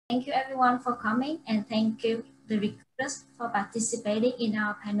Thank you everyone for coming, and thank you the recruiters for participating in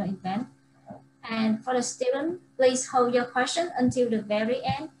our panel event. And for the student, please hold your question until the very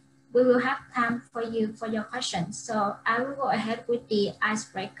end. We will have time for you for your questions. So I will go ahead with the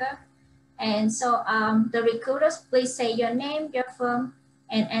icebreaker. And so the recruiters, please say your name, your firm,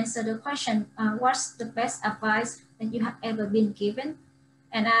 and answer the question. What's the best advice that you have ever been given?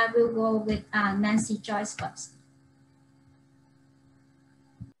 And I will go with Nancy Joyce first.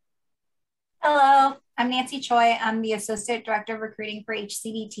 Hello, I'm Nancy Choi. I'm the Associate Director of Recruiting for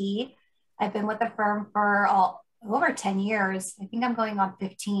HCBT. I've been with the firm for over 10 years. I think I'm going on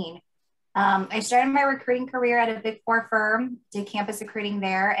 15. I started my recruiting career at a Big Four firm, did campus recruiting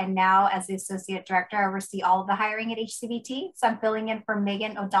there, and now as the Associate Director, I oversee all of the hiring at HCBT. So I'm filling in for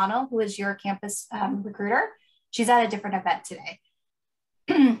Megan O'Donnell, who is your campus recruiter. She's at a different event today.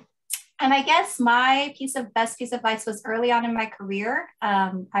 And I guess my best piece of advice was early on in my career.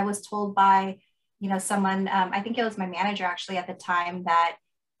 I was told by, someone, I think it was my manager actually at the time, that,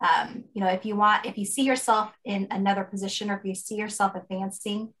 if you see yourself in another position, or if you see yourself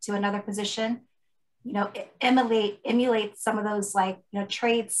advancing to another position, emulate some of those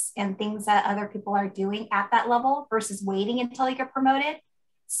traits and things that other people are doing at that level versus waiting until you get promoted.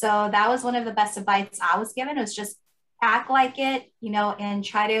 So that was one of the best advice I was given. It was just act like it, and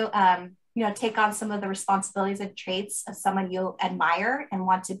try to, take on some of the responsibilities and traits of someone you admire and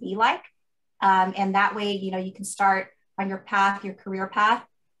want to be like. And that way, you can start on your path, your career path,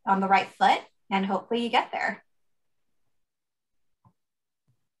 on the right foot, and hopefully you get there.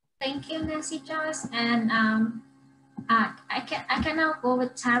 Thank you, Nancy Joyce. And I can now go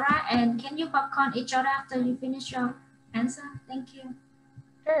with Tara. And can you popcorn each other after you finish your answer? Thank you.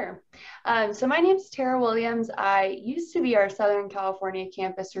 Sure. So my name is Tara Williams. I used to be our Southern California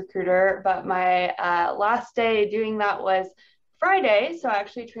campus recruiter, but my last day doing that was Friday. So I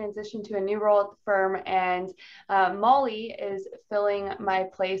actually transitioned to a new role at the firm, and Molly is filling my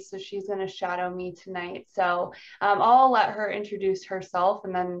place. So she's going to shadow me tonight. So I'll let her introduce herself,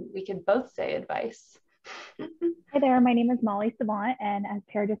 and then we can both say advice. Hi there, my name is Molly Savant, and as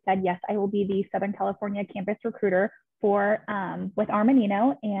Tara just said, yes, I will be the Southern California campus recruiter for with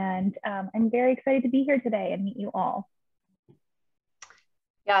Armanino, and I'm very excited to be here today and meet you all.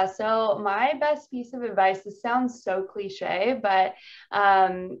 Yeah, so my best piece of advice, this sounds so cliche, but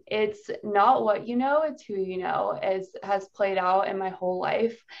it's not what you know, it's who you know, as has played out in my whole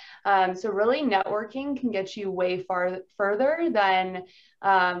life. So really networking can get you way further than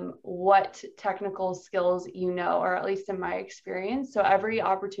what technical skills you know, or at least in my experience. So every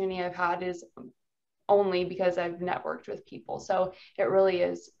opportunity I've had is only because I've networked with people. So it really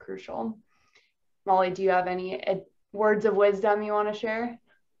is crucial. Molly, do you have any words of wisdom you want to share?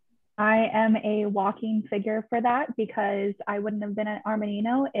 I am a walking figure for that, because I wouldn't have been at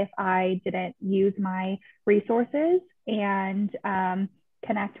Armanino if I didn't use my resources and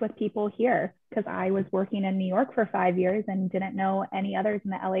connect with people here, because I was working in New York for 5 years and didn't know any others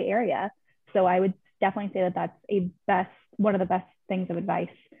in the LA area. So I would definitely say that that's one of the best things of advice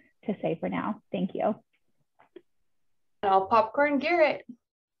to say for now. Thank you. And I'll popcorn Garrett.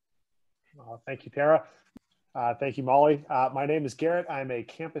 Thank you, Tara. Thank you, Molly. My name is Garrett. I'm a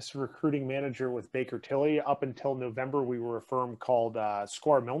campus recruiting manager with Baker Tilly. Up until November, we were a firm called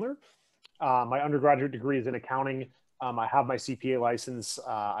Squire Milner. My undergraduate degree is in accounting. I have my CPA license.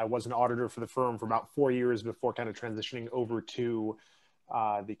 I was an auditor for the firm for about 4 years before kind of transitioning over to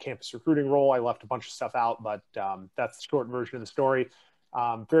the campus recruiting role. I left a bunch of stuff out, but that's the short version of the story.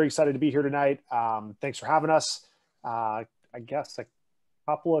 Very excited to be here tonight. Thanks for having us. I guess a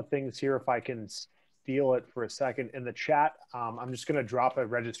couple of things here, if I can steal it for a second in the chat. I'm just going to drop a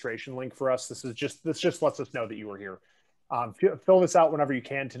registration link for us. This just lets us know that you were here. Fill this out whenever you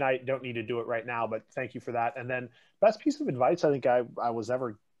can tonight. Don't need to do it right now, but thank you for that. And then best piece of advice I think I was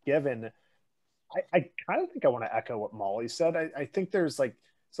ever given, I kind of think I want to echo what Molly said. I think there's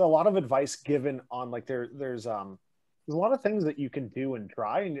a lot of advice given on there's a lot of things that you can do and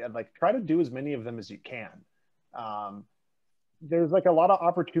try to do as many of them as you can. There's a lot of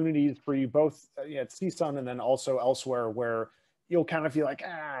opportunities for you both at CSUN and then also elsewhere where you'll kind of feel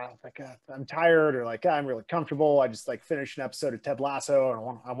I'm tired, or I'm really comfortable. I just finished an episode of Ted Lasso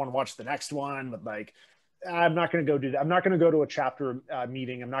and I want to watch the next one, but I'm not going to go do that. I'm not going to go to a chapter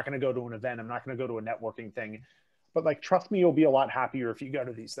meeting. I'm not going to go to an event. I'm not going to go to a networking thing, but trust me, you'll be a lot happier if you go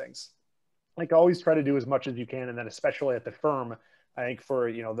to these things. Always try to do as much as you can. And then especially at the firm, I think for,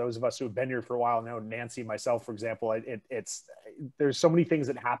 those of us who have been here for a while, Nancy, myself, for example, there's so many things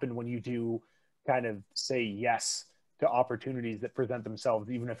that happen when you do kind of say yes to opportunities that present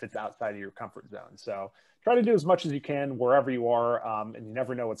themselves, even if it's outside of your comfort zone. So try to do as much as you can wherever you are, and you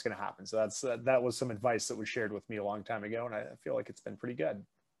never know what's going to happen. So that was some advice that was shared with me a long time ago, and I feel like it's been pretty good.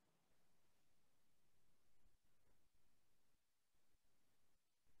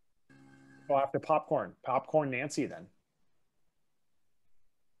 Go after popcorn. Popcorn Nancy then.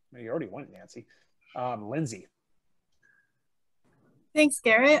 You already went, Nancy. Lindsay. Thanks,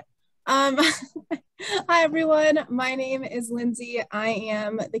 Garrett. Hi, everyone. My name is Lindsay. I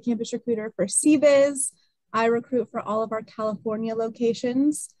am the campus recruiter for CBiz. I recruit for all of our California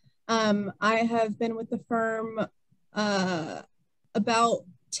locations. I have been with the firm about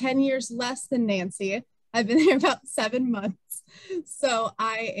 10 years less than Nancy. I've been here about 7 months. So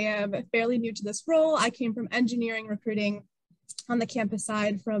I am fairly new to this role. I came from engineering recruiting on the campus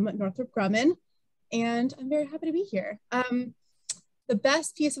side from Northrop Grumman, and I'm very happy to be here. The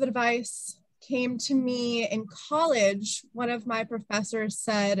best piece of advice came to me in college. One of my professors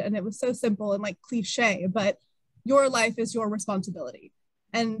said, and it was so simple and like cliche, but your life is your responsibility.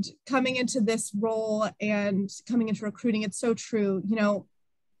 And coming into this role and coming into recruiting, it's so true. You know,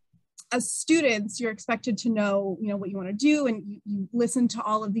 as students, you're expected to know, what you want to do, and you listen to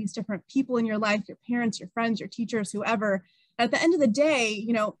all of these different people in your life, your parents, your friends, your teachers, whoever. At the end of the day,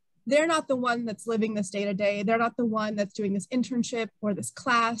 they're not the one that's living this day to day. They're not the one that's doing this internship or this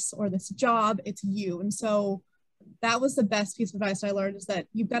class or this job. It's you. And so that was the best piece of advice I learned, is that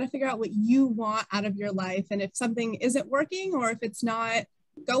you've got to figure out what you want out of your life. And if something isn't working or if it's not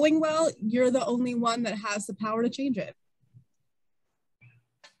going well, you're the only one that has the power to change it.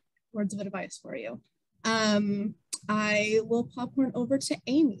 Words of advice for you. I will popcorn over to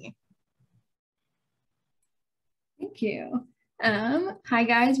Amy. Thank you. Hi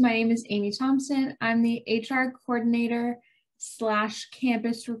guys, my name is Amy Thompson. I'm the HR coordinator /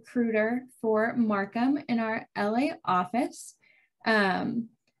 campus recruiter for Markham in our LA office. I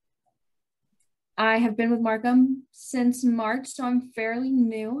have been with Markham since March, so I'm fairly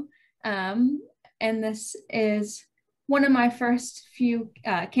new. And this is one of my first few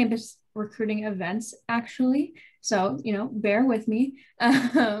campus recruiting events, actually. So, bear with me.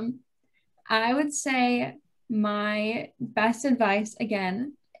 I would say my best advice,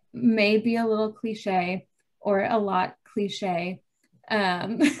 again, may be a little cliche or a lot cliche,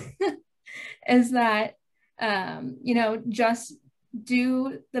 is that, just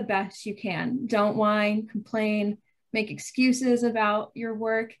do the best you can. Don't whine, complain, make excuses about your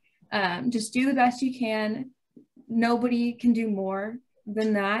work. Just do the best you can. Nobody can do more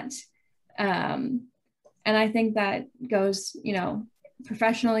than that. And I think that goes,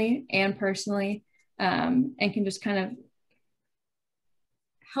 professionally and personally, and can just kind of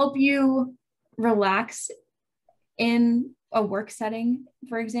help you relax in a work setting,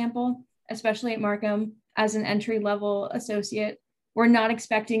 for example, especially at Markham as an entry-level associate. We're not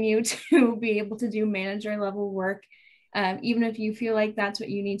expecting you to be able to do manager level work, even if you feel like that's what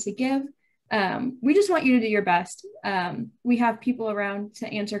you need to give. We just want you to do your best. We have people around to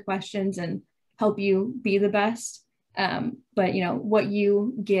answer questions and help you be the best. But what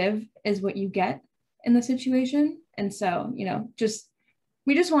you give is what you get in the situation. And so,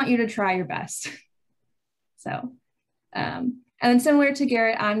 we just want you to try your best. So, and then similar to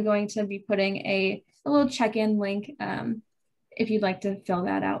Garrett, I'm going to be putting a little check-in link if you'd like to fill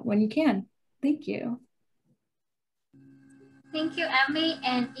that out when you can. Thank you. Thank you, Amy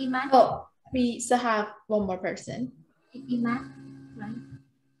and Iman. Oh, we still have one more person. Iman, right?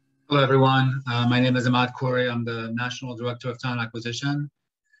 Hello, everyone. My name is Ahmad Khoury. I'm the National Director of Talent Acquisition.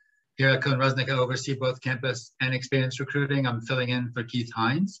 Here at Cohen Resnick, I oversee both campus and experience recruiting. I'm filling in for Keith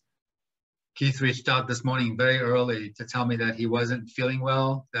Hines. Keith reached out this morning very early to tell me that he wasn't feeling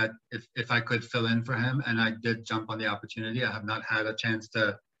well, that if I could fill in for him, and I did jump on the opportunity. I have not had a chance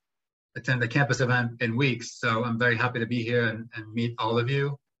to attend the campus event in weeks, so I'm very happy to be here and meet all of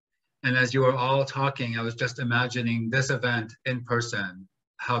you. And as you were all talking, I was just imagining this event in person,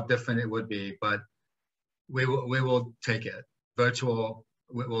 how different it would be, but we will take it. Virtual,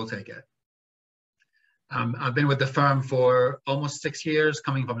 we'll take it. I've been with the firm for almost 6 years,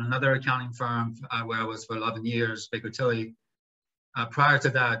 coming from another accounting firm where I was for 11 years, Baker Tilly. Prior to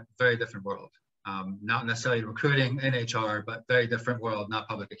that, very different world. Not necessarily recruiting in HR, but very different world, not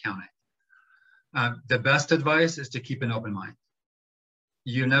public accounting. The best advice is to keep an open mind.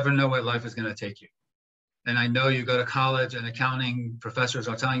 You never know where life is going to take you. And I know you go to college and accounting professors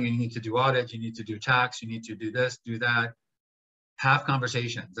are telling you need to do audit, you need to do tax, you need to do this, do that. Have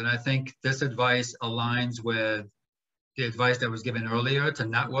conversations. And I think this advice aligns with the advice that was given earlier to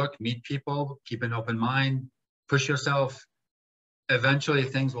network, meet people, keep an open mind, push yourself, eventually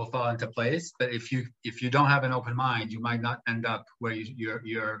things will fall into place. But if you don't have an open mind, you might not end up where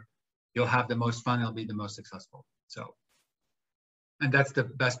you'll have the most fun. It'll be the most successful. So, and that's the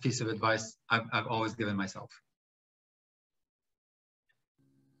best piece of advice I've always given myself.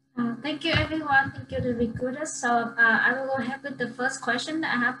 Thank you, everyone. Thank you, the recruiters. So I will go ahead with the first question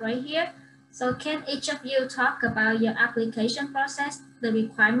that I have right here. So can each of you talk about your application process, the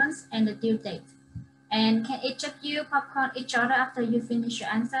requirements, and the due date? And can each of you popcorn each other after you finish your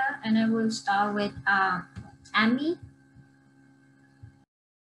answer? And I will start with Amy.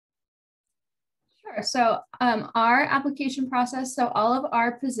 Sure. So our application process, so all of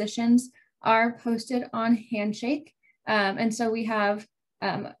our positions are posted on Handshake. And so we have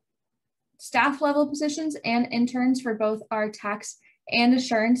staff level positions and interns for both our tax and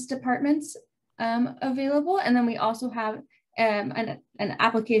assurance departments available. And then we also have an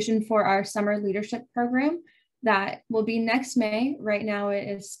application for our summer leadership program that will be next May. Right now it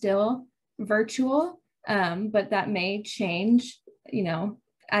is still virtual, but that may change, you know,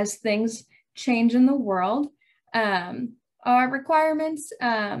 as things change in the world. Our requirements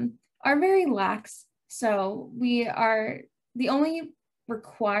are very lax. So we are, the only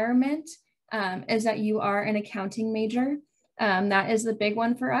requirement is that you are an accounting major. That is the big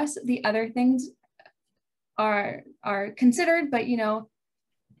one for us. The other things are considered, but you know,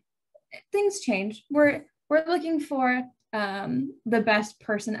 things change. We're looking for the best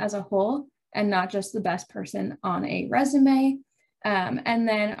person as a whole and not just the best person on a resume. And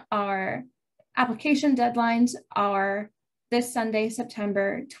then our application deadlines are this Sunday,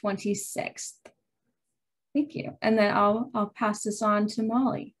 September 26th. Thank you. And then I'll pass this on to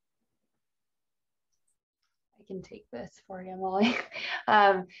Molly. I can take this for you, Molly.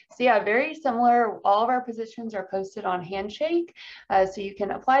 So yeah, very similar. All of our positions are posted on Handshake. So you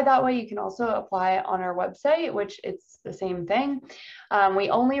can apply that way. You can also apply on our website, which it's the same thing. We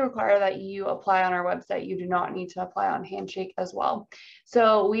only require that you apply on our website. You do not need to apply on Handshake as well.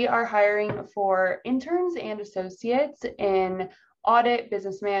 So we are hiring for interns and associates in audit,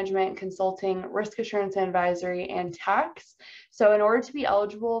 business management, consulting, risk assurance and advisory, and tax. So in order to be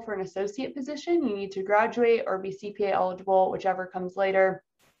eligible for an associate position, you need to graduate or be CPA eligible, whichever comes later,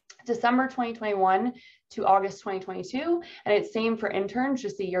 December 2021 to August 2022. And it's same for interns,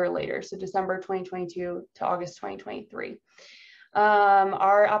 just a year later. So December 2022 to August 2023.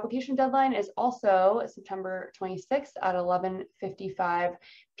 Our application deadline is also September 26th at 11:55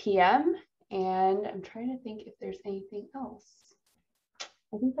 p.m. And I'm trying to think if there's anything else.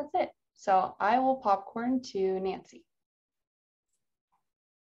 I think that's it. So I will popcorn to Nancy.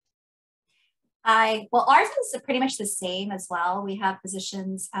 Well, ours is pretty much the same as well. We have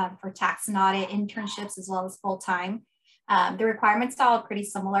positions for tax and audit internships as well as full-time. The requirements are all pretty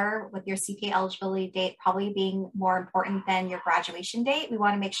similar, with your CPA eligibility date probably being more important than your graduation date. We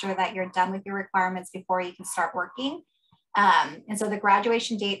want to make sure that you're done with your requirements before you can start working. And so the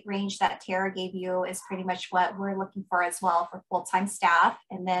graduation date range that Tara gave you is pretty much what we're looking for as well for full-time staff,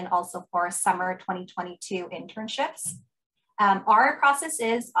 and then also for summer 2022 internships. Our process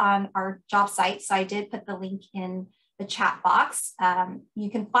is on our job site. So I did put the link in the chat box. You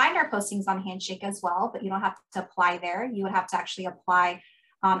can find our postings on Handshake as well, but you don't have to apply there. You would have to actually apply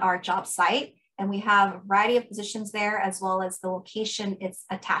on our job site. And we have a variety of positions there, as well as the location it's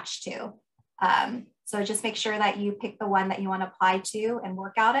attached to. So just make sure that you pick the one that you want to apply to and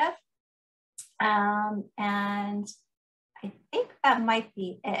work out of. And I think that might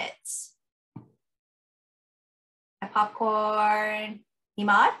be it. A popcorn,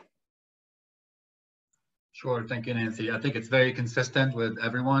 Imad? Sure, thank you, Nancy. I think it's very consistent with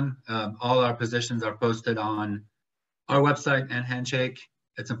everyone. All our positions are posted on our website and Handshake.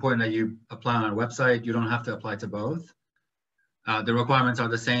 It's important that you apply on our website. You don't have to apply to both. The requirements are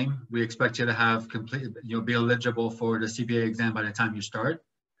the same. We expect you to have you'll be eligible for the CPA exam by the time you start.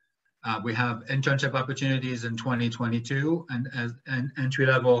 We have internship opportunities in 2022 and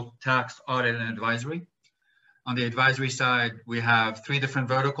entry-level tax, audit, and advisory. On the advisory side, we have 3 different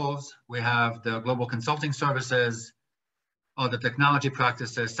verticals. We have the global consulting services, all the technology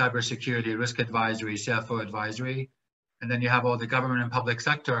practices, cybersecurity, risk advisory, CFO advisory. And then you have all the government and public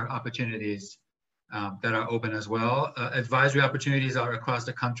sector opportunities that are open as well. Advisory opportunities are across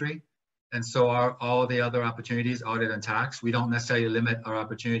the country, and so are all the other opportunities, audit and tax. We don't necessarily limit our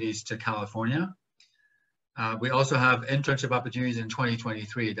opportunities to California. We also have internship opportunities in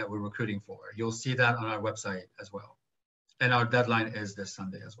 2023 that we're recruiting for. You'll see that on our website as well. And our deadline is this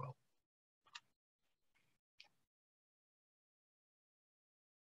Sunday as well.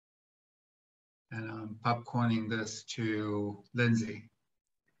 And I'm popcorning this to Lindsay.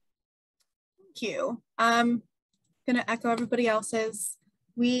 Thank you. gonna echo everybody else's.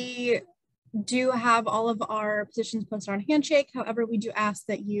 We do have all of our positions posted on Handshake. However, we do ask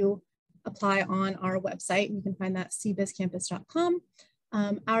that you apply on our website. You can find that at cbizcampus.com.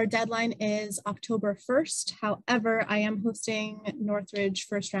 Our deadline is October 1st. However, I am hosting Northridge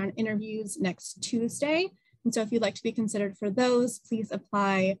first round interviews next Tuesday. And so if you'd like to be considered for those, please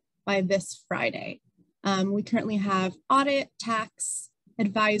apply by this Friday. We currently have audit, tax,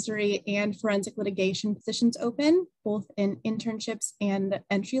 advisory, and forensic litigation positions open, both in internships and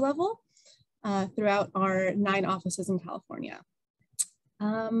entry level throughout our 9 offices in California.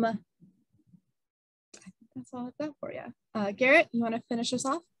 That's all I've got for you. Garrett, you want to finish us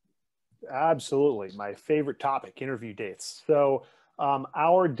off? Absolutely. My favorite topic, interview dates. So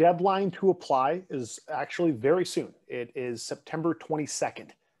our deadline to apply is actually very soon. It is September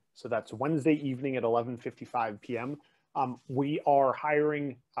 22nd. So that's Wednesday evening at 11:55 p.m. We are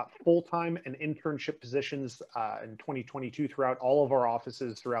hiring full-time and internship positions in 2022 throughout all of our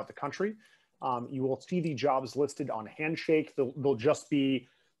offices throughout the country. You will see the jobs listed on Handshake. They'll just be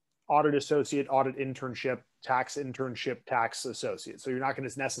audit associate, audit internship, tax internship, tax associate. So you're not going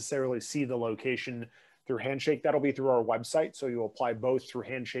to necessarily see the location through Handshake. That'll be through our website. So you'll apply both through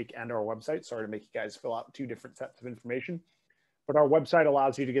Handshake and our website. Sorry to make you guys fill out 2 different sets of information. But our website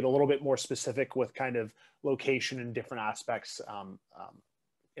allows you to get a little bit more specific with kind of location and different aspects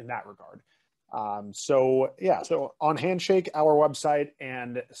in that regard. So yeah, so on Handshake, our website,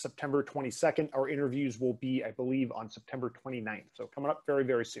 and September 22nd, our interviews will be, I believe, on September 29th. So coming up very,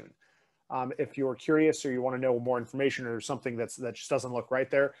 very soon. If you're curious or you want to know more information or something that just doesn't look right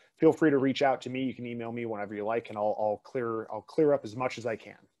there, feel free to reach out to me. You can email me whenever you like, and I'll clear up as much as I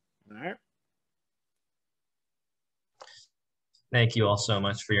can. All right. Thank you all so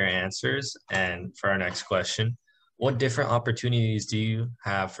much for your answers. And for our next question, what different opportunities do you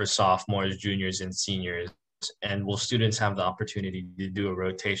have for sophomores, juniors, and seniors? And will students have the opportunity to do a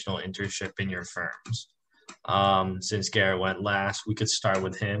rotational internship in your firms? Since Garrett went last, we could start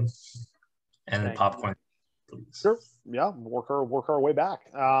with him. And then Popcorn, please. Sure. Yeah, work our way back.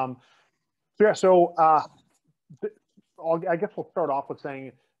 I guess we'll start off with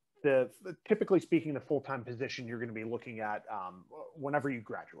saying typically speaking, the full-time position you're going to be looking at whenever you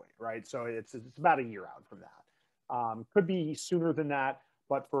graduate, right? So it's about a year out from that. Could be sooner than that,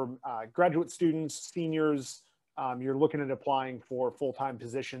 but for graduate students, seniors, you're looking at applying for full-time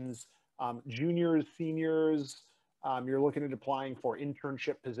positions. Juniors, seniors, you're looking at applying for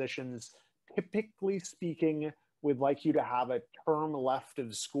internship positions. Typically speaking, we'd like you to have a term left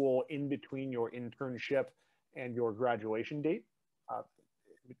of school in between your internship and your graduation date.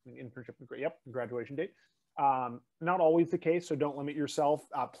 Between internship and graduation date. Not always the case, so don't limit yourself.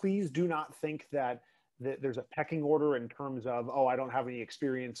 Please do not think that there's a pecking order in terms of, oh, I don't have any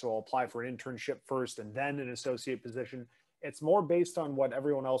experience, so I'll apply for an internship first and then an associate position. It's more based on what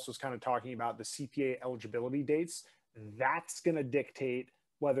everyone else was kind of talking about, the CPA eligibility dates. That's going to dictate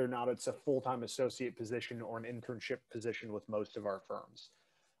whether or not it's a full-time associate position or an internship position with most of our firms.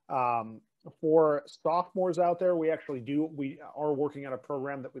 For sophomores out there, we are working on a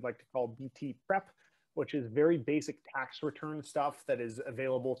program that we'd like to call BT Prep, which is very basic tax return stuff that is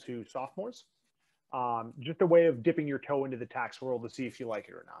available to sophomores. Just a way of dipping your toe into the tax world to see if you like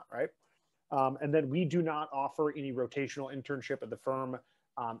it or not, right? And then we do not offer any rotational internship at the firm.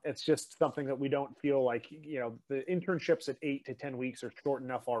 It's just something that we don't feel like, the internships at 8 to 10 weeks are short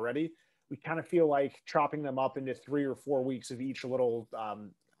enough already. We kind of feel like chopping them up into 3 or 4 weeks of each little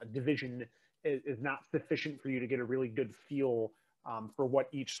division is not sufficient for you to get a really good feel for what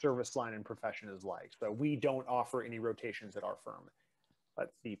each service line and profession is like. So we don't offer any rotations at our firm.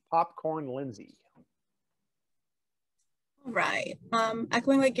 Let's see, Popcorn Lindsay. All right.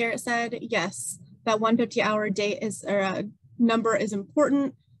 Echoing what Garrett said, yes, that 150-hour date number is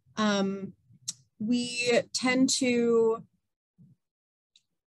important. We tend to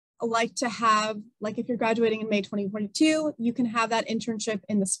like to have, like if you're graduating in May 2022, you can have that internship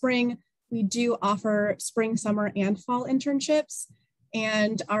in the spring. We do offer spring, summer, and fall internships.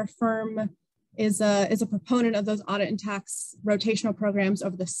 And our firm is a proponent of those audit and tax rotational programs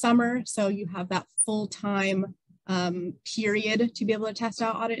over the summer. So you have that full-time period to be able to test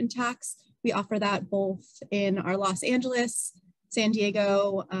out audit and tax. We offer that both in our Los Angeles, San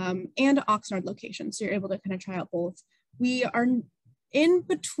Diego, and Oxnard locations. So you're able to kind of try out both. We are in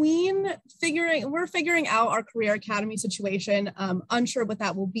between we're figuring out our career academy situation. Unsure what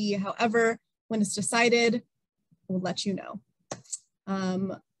that will be. However, when it's decided, we'll let you know.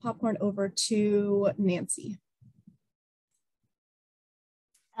 Popcorn, over to Nancy.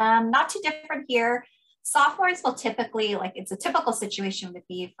 Not too different here. Sophomores will typically, like it's a typical situation would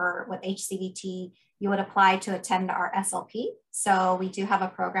be for with HCDT, you would apply to attend our SLP. So we do have a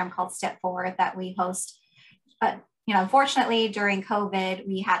program called Step Forward that we host. But you know, unfortunately during COVID,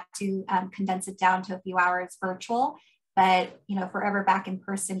 we had to condense it down to a few hours virtual. But you know, forever back in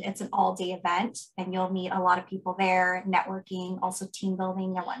person, it's an all-day event, and you'll meet a lot of people there, networking, also team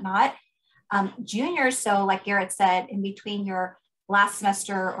building and whatnot. Juniors, so like Garrett said, in between your last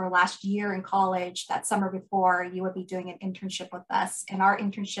semester or last year in college, that summer before, you would be doing an internship with us. And our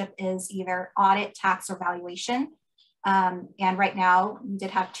internship is either audit, tax, or valuation. And right now, we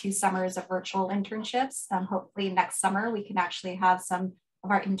did have 2 summers of virtual internships. Hopefully next summer, we can actually have some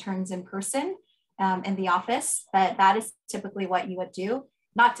of our interns in person in the office, but that is typically what you would do.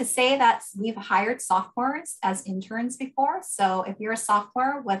 Not to say that we've hired sophomores as interns before. So if you're a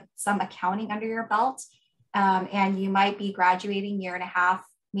sophomore with some accounting under your belt, and you might be graduating 1.5 years,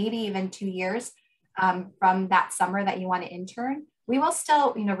 maybe even 2 years from that summer that you want to intern, we will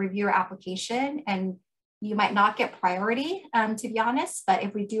still, you know, review your application, and you might not get priority, to be honest, but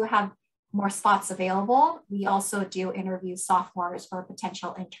if we do have more spots available, we also do interview sophomores for a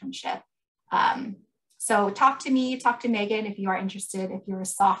potential internship. So talk to me, talk to Megan if you are interested, if you're a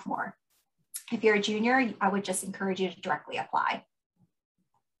sophomore. If you're a junior, I would just encourage you to directly apply.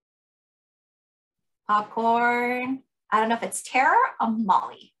 Popcorn. I don't know if it's Tara or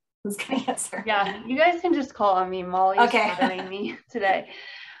Molly who's going to answer. Yeah, you guys can just call on me. Molly's bothering me today.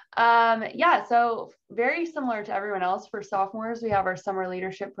 Yeah, so very similar to everyone else, for sophomores, we have our summer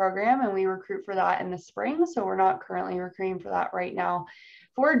leadership program, and we recruit for that in the spring. So we're not currently recruiting for that right now.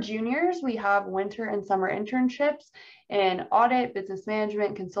 For juniors, we have winter and summer internships in audit, business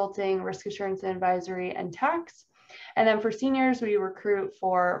management, consulting, risk assurance and advisory, and tax. And then for seniors, we recruit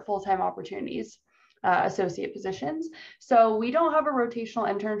for full-time opportunities, associate positions. So we don't have a rotational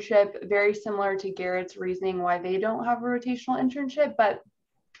internship, very similar to Garrett's reasoning why they don't have a rotational internship, but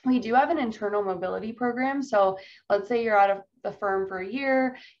we do have an internal mobility program. So let's say you're out of the firm for a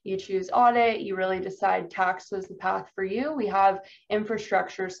year, you choose audit, you really decide tax was the path for you. We have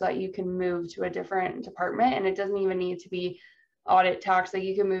infrastructure so that you can move to a different department, and it doesn't even need to be audit tax. Like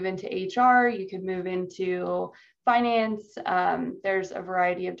you can move into HR, you could move into finance. There's a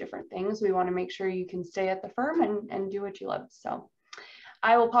variety of different things. We want to make sure you can stay at the firm and do what you love. So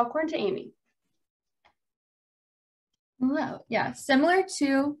I will popcorn to Amy. Hello. Yeah, similar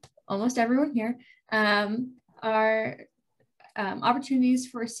to almost everyone here, our opportunities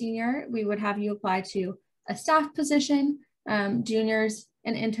for a senior, we would have you apply to a staff position, juniors,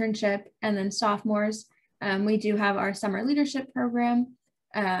 an internship, and then sophomores. We do have our summer leadership program.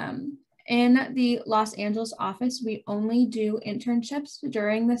 In the Los Angeles office, we only do internships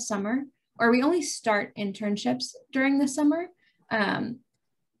during the summer, or we only start internships during the summer.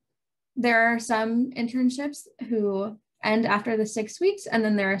 There are some internships who end after the 6 weeks, and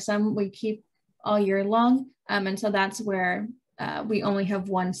then there are some we keep all year long. And so that's where we only have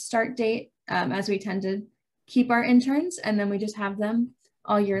one start date, as we tend to keep our interns, and then we just have them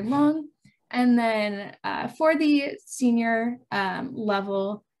all year long. And then for the senior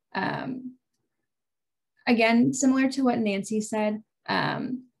level, again, similar to what Nancy said,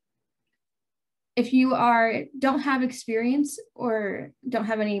 if you don't have experience or don't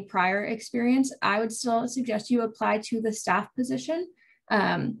have any prior experience, I would still suggest you apply to the staff position.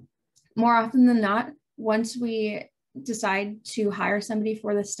 More often than not, once we decide to hire somebody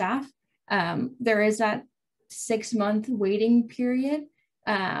for the staff, there is that 6-month waiting period.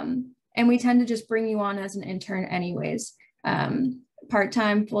 And we tend to just bring you on as an intern anyways,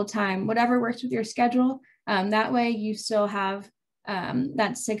 part-time, full-time, whatever works with your schedule. That way you still have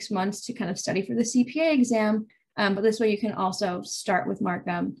that 6 months to kind of study for the CPA exam. But this way you can also start with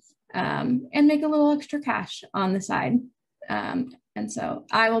Markham and make a little extra cash on the side. And so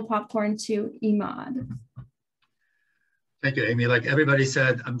I will popcorn to Imad. Thank you, Amy. Like everybody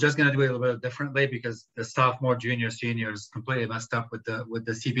said, I'm just going to do it a little bit differently because the sophomore, junior, senior is completely messed up with the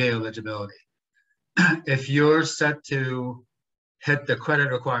CPA eligibility. If you're set to hit the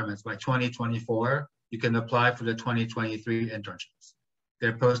credit requirements by 2024, you can apply for the 2023 internships.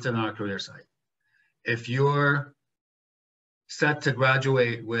 They're posted on our career site. If you're set to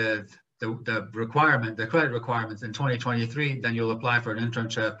graduate with the credit requirements in 2023, then you'll apply for an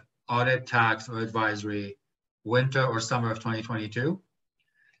internship, audit, tax, or advisory, winter or summer of 2022.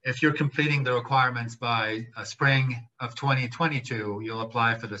 If you're completing the requirements by spring of 2022, you'll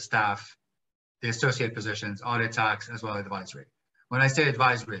apply for the staff, the associate positions, audit, tax, as well as advisory. When I say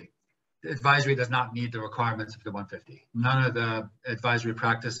advisory does not meet the requirements of the 150. None of the advisory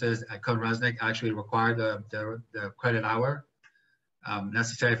practices at Cohn-Resnick actually require the credit hour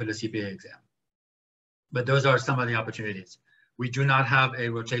necessary for the CPA exam. But those are some of the opportunities. We do not have a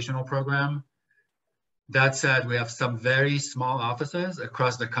rotational program. That said, we have some very small offices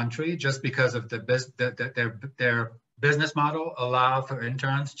across the country just because of their business model allow for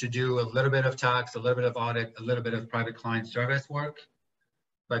interns to do a little bit of tax, a little bit of audit, a little bit of private client service work,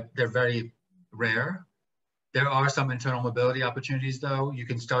 but they're very rare. There are some internal mobility opportunities though. You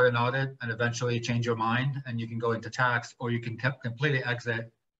can start an audit and eventually change your mind and you can go into tax, or you can completely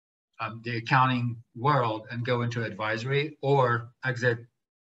exit the accounting world and go into advisory, or exit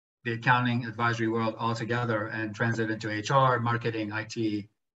the accounting advisory world altogether and transit into HR, marketing, IT,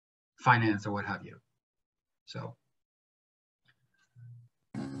 finance, or what have you. So.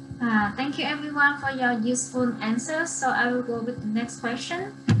 Thank you everyone for your useful answers. So I will go with the next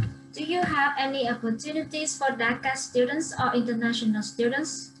question. Do you have any opportunities for DACA students or international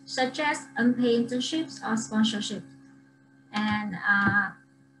students, such as unpaid internships or sponsorship? And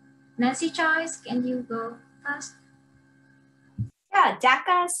Nancy Joyce, can you go first? Yeah,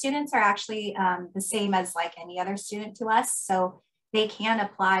 DACA students are actually the same as like any other student to us. So they can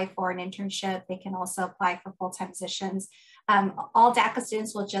apply for an internship. They can also apply for full-time positions. All DACA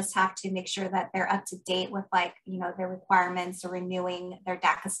students will just have to make sure that they're up to date with like, you know, their requirements or renewing their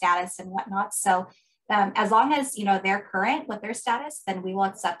DACA status and whatnot. So as long as, you know, they're current with their status, then we will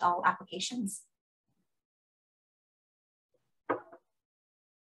accept all applications.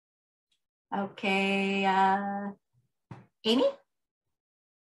 Okay, Amy?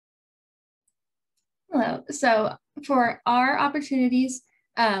 Hello. So for our opportunities,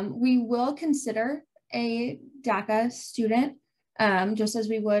 we will consider a DACA student, just as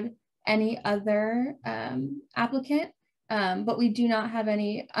we would any other applicant, but we do not have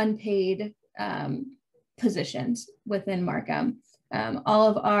any unpaid positions within Markham. All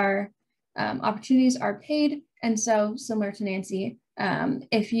of our opportunities are paid, and so similar to Nancy,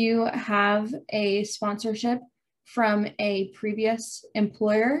 if you have a sponsorship from a previous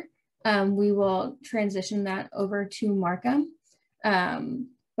employer, we will transition that over to Markham.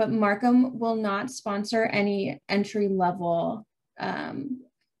 But Markham will not sponsor any entry-level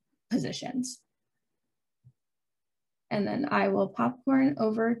positions. And then I will popcorn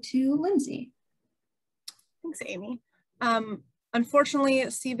over to Lindsay. Thanks, Amy. Unfortunately,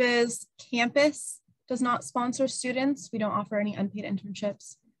 CBIZ campus does not sponsor students. We don't offer any unpaid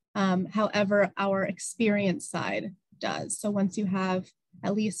internships. However, our experience side does. So once you have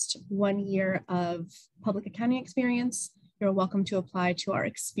at least 1 year of public accounting experience, you're welcome to apply to our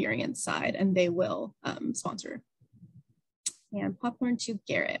experience side and they will sponsor. And popcorn to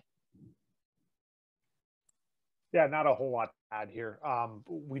Garrett. Yeah, not a whole lot to add here.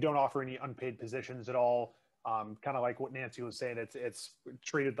 We don't offer any unpaid positions at all. Kind of like what Nancy was saying, it's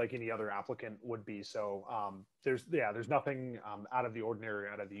treated like any other applicant would be. So there's nothing out of the ordinary,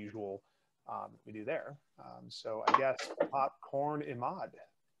 out of the usual we do there. So I guess popcorn Imad.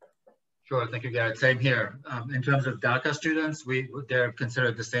 Sure, thank you, Garrett. Same here. In terms of DACA students, they're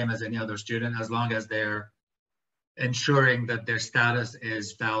considered the same as any other student as long as they're ensuring that their status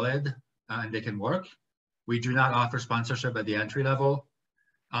is valid and they can work. We do not offer sponsorship at the entry level.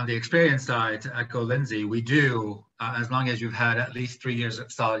 On the experience side, to echo Lindsay, we do, as long as you've had at least 3 years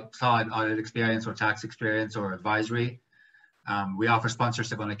of solid audit experience or tax experience or advisory, we offer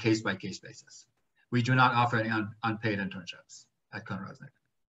sponsorship on a case-by-case basis. We do not offer any unpaid internships at CohnReznick.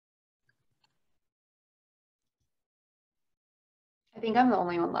 I think I'm the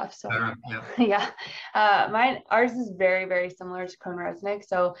only one left. So yeah. Ours is very, very similar to CohnReznick.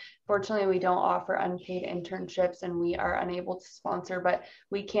 So fortunately, we don't offer unpaid internships and we are unable to sponsor, but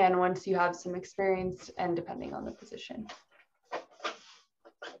we can once you have some experience and depending on the position.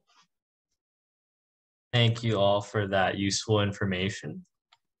 Thank you all for that useful information.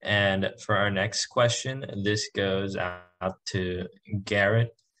 And for our next question, this goes out to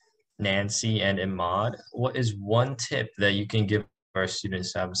Garrett, Nancy, and Imad. What is one tip that you can give our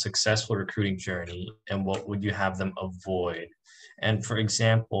students to have a successful recruiting journey, and what would you have them avoid? And for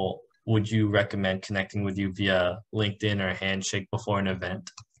example, would you recommend connecting with you via LinkedIn or Handshake before an event?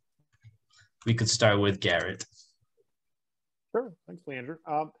 We could start with Garrett. Sure, thanks, Leandro.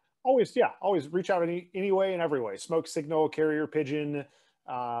 Always reach out any way and every way. Smoke signal, carrier pigeon,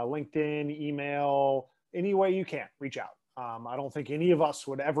 LinkedIn, email, any way you can, reach out. I don't think any of us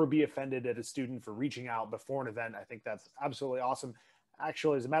would ever be offended at a student for reaching out before an event. I think that's absolutely awesome.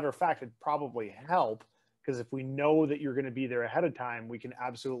 Actually, as a matter of fact, it'd probably help because if we know that you're going to be there ahead of time, we can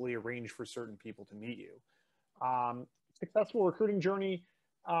absolutely arrange for certain people to meet you. Successful recruiting journey,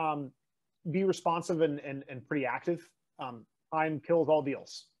 be responsive and pretty active. Time kills all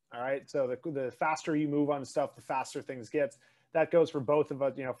deals. All right. So the faster you move on stuff, the faster things get. that goes for both of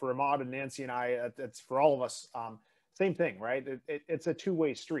us, you know, for Ahmad and Nancy and I, it's for all of us. Same thing, right? It's a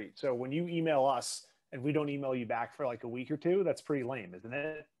two-way street. So when you email us and we don't email you back for like a week or two, that's pretty lame, isn't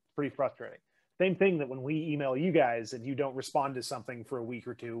it? Pretty frustrating. Same thing that when we email you guys and you don't respond to something for a week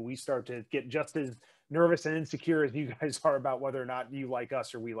or two, we start to get just as nervous and insecure as you guys are about whether or not you like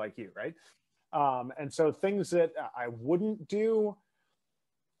us or we like you, right? And so things that I wouldn't do,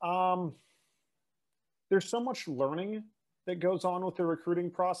 there's so much learning that goes on with the recruiting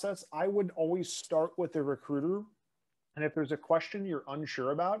process. I would always start with the recruiter. And if there's a question you're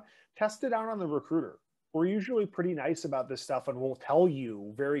unsure about, test it out on the recruiter. We're usually pretty nice about this stuff, and we'll tell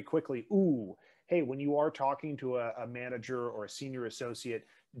you very quickly, ooh, hey, when you are talking to a manager or a senior associate,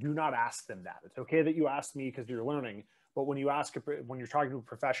 do not ask them that. It's okay that you ask me because you're learning, but when you're talking to a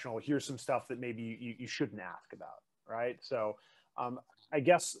professional, here's some stuff that maybe you shouldn't ask about, right? So I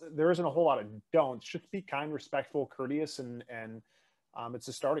guess there isn't a whole lot of don'ts. Just be kind, respectful, courteous, and it's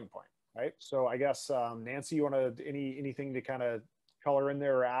a starting point, right? So I guess, Nancy, you want to, anything to kind of color in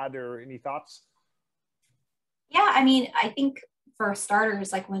there or add, or any thoughts? Yeah, I mean, I think for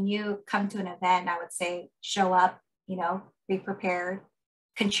starters, like when you come to an event, I would say show up, you know, be prepared,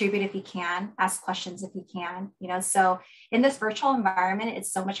 contribute if you can, ask questions if you can, you know. So in this virtual environment,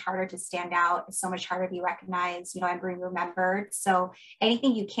 it's so much harder to stand out. It's so much harder to be recognized, you know, and be remembered. So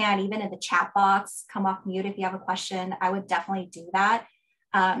anything you can, even in the chat box, come off mute if you have a question. I would definitely do that.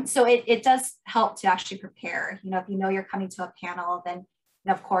 So it does help to actually prepare. You know, if you know you're coming to a panel, then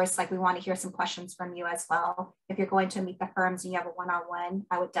and of course, like we want to hear some questions from you as well. If you're going to meet the firms and you have a one-on-one,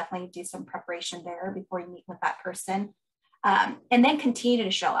 I would definitely do some preparation there before you meet with that person. And then continue to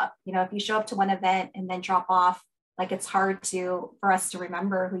show up. You know, if you show up to one event and then drop off, like it's hard for us to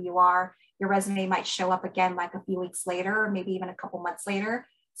remember who you are. Your resume might show up again like a few weeks later, or maybe even a couple months later.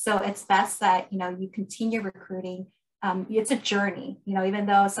 So it's best that, you know, you continue recruiting. It's a journey, you know, even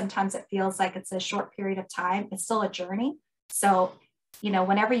though sometimes it feels like it's a short period of time, it's still a journey. So, you know,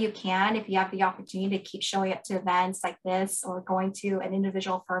 whenever you can, if you have the opportunity to keep showing up to events like this or going to an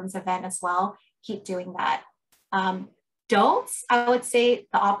individual firm's event as well, keep doing that. Don'ts, I would say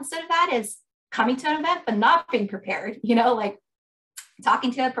the opposite of that is coming to an event, but not being prepared, you know, like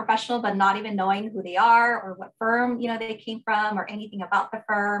talking to a professional, but not even knowing who they are or what firm, you know, they came from or anything about the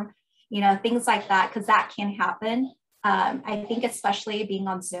firm, you know, things like that, because that can happen. I think especially being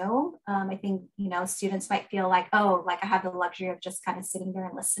on Zoom, I think, you know, students might feel like, oh, like I have the luxury of just kind of sitting there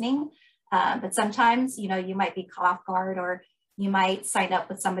and listening. But sometimes, you know, you might be caught off guard, or you might sign up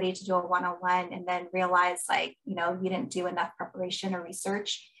with somebody to do a one-on-one and then realize like, you know, you didn't do enough preparation or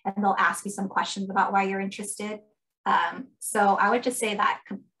research, and they'll ask you some questions about why you're interested. So I would just say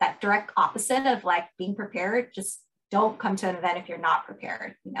that direct opposite of like being prepared, just don't come to an event if you're not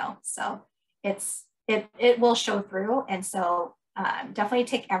prepared, you know. So it will show through. And so definitely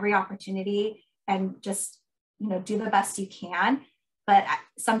take every opportunity and just, you know, do the best you can. But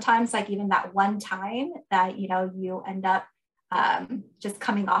sometimes like even that one time that, you know, you end up just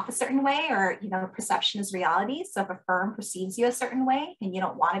coming off a certain way, or, you know, perception is reality. So if a firm perceives you a certain way and you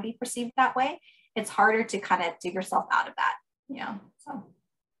don't want to be perceived that way, it's harder to kind of dig yourself out of that, you know. So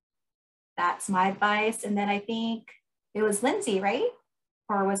that's my advice. And then I think it was Lindsay, right?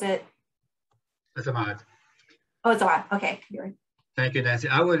 Or was it? It's Ahmad. Oh, it's Ahmad. Okay. Thank you, Nancy.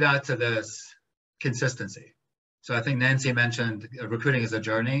 I would add to this consistency. So I think Nancy mentioned recruiting is a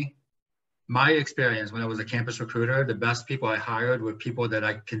journey. My experience when I was a campus recruiter, the best people I hired were people that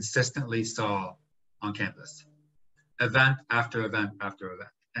I consistently saw on campus, event after event after event.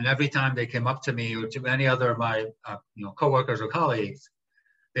 And every time they came up to me or to any other of my you know, coworkers or colleagues,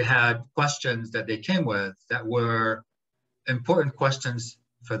 they had questions that they came with that were important questions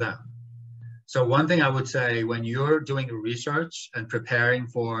for them. So one thing I would say when you're doing research and preparing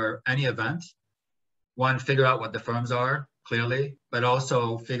for any event, one, figure out what the firms are clearly, but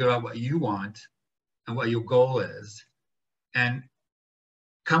also figure out what you want and what your goal is, and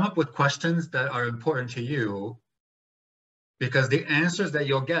come up with questions that are important to you, because the answers that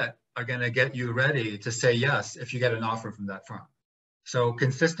you'll get are going to get you ready to say yes if you get an offer from that firm. So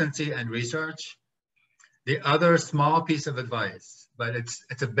consistency and research. The other small piece of advice, but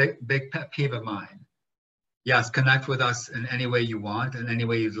it's a big pet peeve of mine. Yes, connect with us in any way you want, in any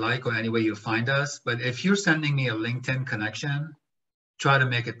way you'd like, or any way you find us. But if you're sending me a LinkedIn connection, try to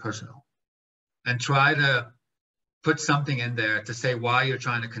make it personal and try to put something in there to say why you're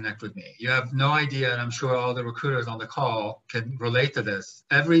trying to connect with me. You have no idea, and I'm sure all the recruiters on the call can relate to this.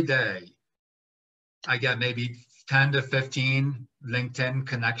 Every day, I get maybe 10 to 15 LinkedIn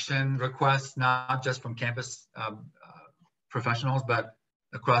connection requests, not just from campus professionals, but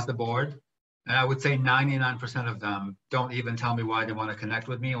across the board. And I would say 99% of them don't even tell me why they want to connect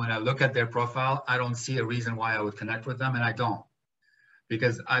with me. When I look at their profile, I don't see a reason why I would connect with them, and I don't.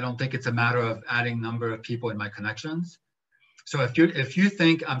 Because I don't think it's a matter of adding number of people in my connections. So if you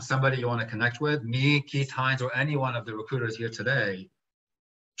think I'm somebody you want to connect with, me, Keith Hines, or any one of the recruiters here today,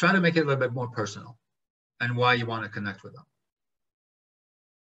 try to make it a little bit more personal and why you want to connect with them.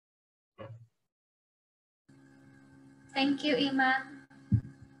 Thank you, Iman.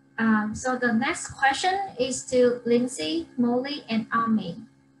 So the next question is to Lindsay, Molly, and Ami.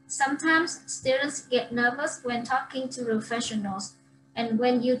 Sometimes students get nervous when talking to professionals, and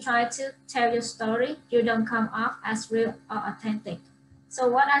when you try to tell your story, you don't come off as real or authentic. So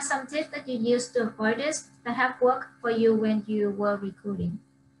what are some tips that you use to avoid this that have worked for you when you were recruiting?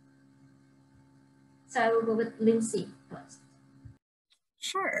 So I will go with Lindsay first.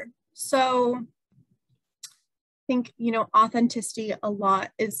 Sure. So I think, you know, authenticity a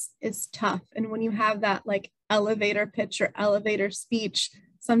lot is tough. And when you have that like elevator pitch or elevator speech,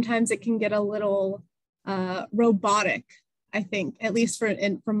 sometimes it can get a little robotic, I think, at least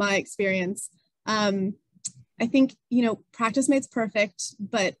from my experience. I think, you know, practice makes perfect,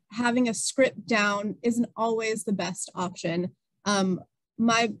 but having a script down isn't always the best option.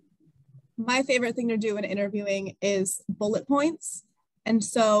 My favorite thing to do in interviewing is bullet points. And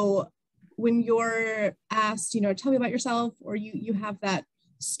so when you're asked, you know, tell me about yourself, or you have that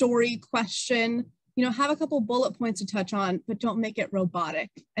story question, you know, have a couple bullet points to touch on, but don't make it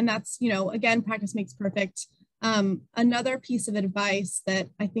robotic. And that's, you know, again, practice makes perfect. Another piece of advice that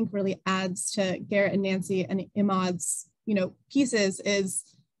I think really adds to Garrett and Nancy and Imad's, you know, pieces is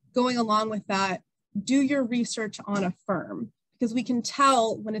going along with that, do your research on a firm, because we can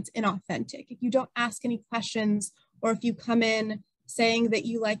tell when it's inauthentic. If you don't ask any questions, or if you come in saying that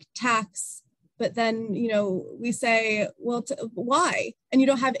you like tax, but then, you know, we say, well, why? And you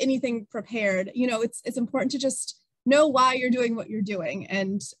don't have anything prepared. You know, it's important to just know why you're doing what you're doing,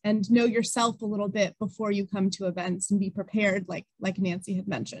 and know yourself a little bit before you come to events, and be prepared, like Nancy had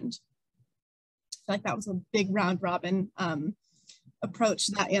mentioned. I feel like that was a big round robin approach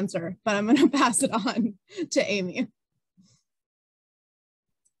to that answer, but I'm gonna pass it on to Amy.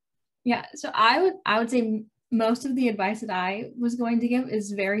 Yeah, so I would say most of the advice that I was going to give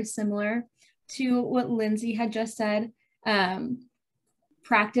is very similar to what Lindsay had just said.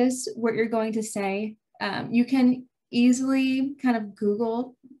 Practice what you're going to say. You can easily kind of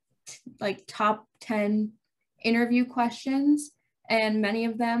Google like top 10 interview questions, and many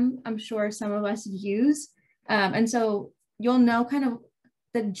of them I'm sure some of us use. And so you'll know kind of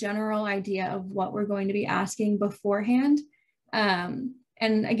the general idea of what we're going to be asking beforehand.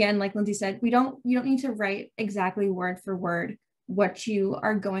 And again, like Lindsay said, you don't need to write exactly word for word what you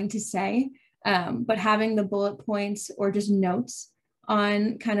are going to say, but having the bullet points or just notes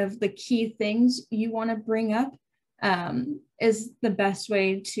on kind of the key things you want to bring up is the best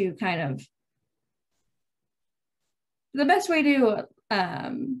way to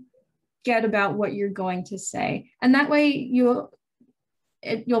get about what you're going to say. And that way you'll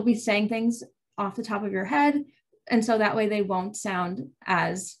be saying things off the top of your head. And so that way they won't sound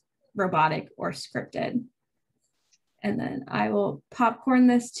as robotic or scripted. And then I will popcorn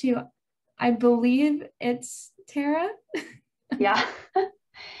this to, I believe it's Tara. Yeah.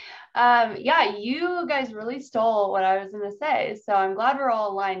 Yeah, you guys really stole what I was going to say. So I'm glad we're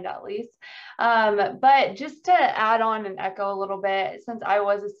all aligned at least. But just to add on and echo a little bit, since I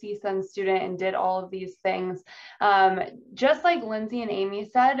was a CSUN student and did all of these things, just like Lindsay and Amy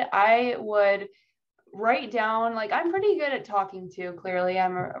said, I would write down, like, I'm pretty good at talking too, clearly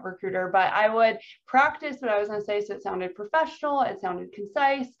I'm a recruiter, but I would practice what I was going to say so it sounded professional, it sounded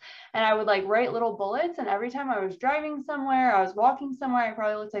concise, and I would like write little bullets. And every time I was driving somewhere, I was walking somewhere, I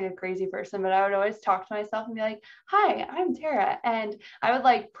probably looked like a crazy person, but I would always talk to myself and be like, hi, I'm Tara. And I would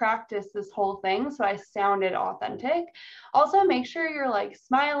like practice this whole thing so I sounded authentic. Also, make sure you're like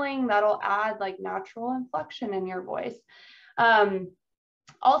smiling. That'll add like natural inflection in your voice.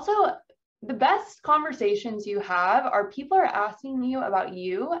 Also, the best conversations you have are people are asking you about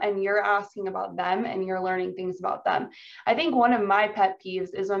you and you're asking about them and you're learning things about them. I think one of my pet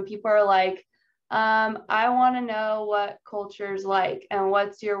peeves is when people are like, I want to know what culture's like and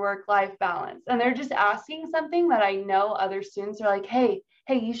what's your work-life balance. And they're just asking something that I know other students are like, hey,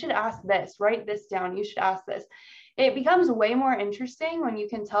 you should ask this, write this down, you should ask this. It becomes way more interesting when you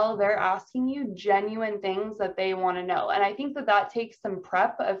can tell they're asking you genuine things that they want to know. And I think that that takes some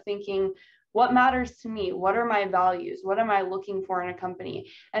prep of thinking, what matters to me? What are my values? What am I looking for in a company?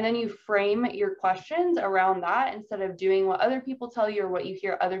 And then you frame your questions around that instead of doing what other people tell you or what you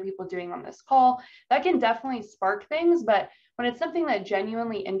hear other people doing on this call. That can definitely spark things, but when it's something that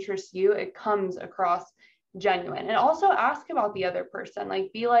genuinely interests you, it comes across genuine. And also ask about the other person.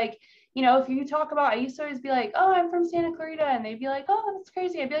 Like, be like, you know, if you talk about, I used to always be like, oh, I'm from Santa Clarita, and they'd be like, oh, that's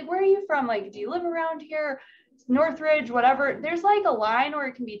crazy. I'd be like, where are you from? Like, do you live around here? Northridge, whatever. There's like a line where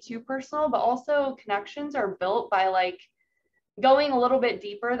it can be too personal, but also connections are built by like going a little bit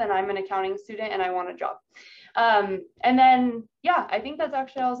deeper than I'm an accounting student and I want a job. And then, yeah, I think that's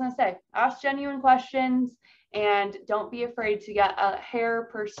actually all I was gonna say. Ask genuine questions and don't be afraid to get a hair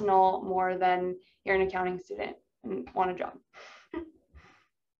personal more than you're an accounting student and want a job.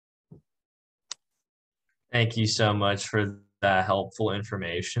 Thank you so much for that helpful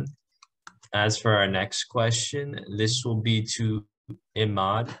information. As for our next question, this will be to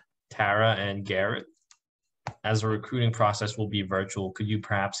Imad, Tara, and Garrett. As a recruiting process will be virtual, could you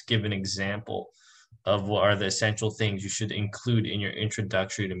perhaps give an example of what are the essential things you should include in your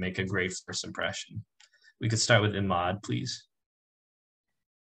introductory to make a great first impression? We could start with Imad, please.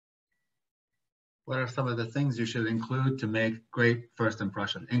 What are some of the things you should include to make great first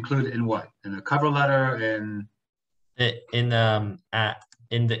impression? Include in what? In a cover letter?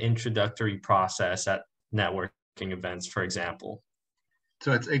 In the introductory process at networking events, for example.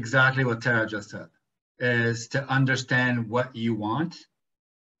 So it's exactly what Tara just said, is to understand what you want.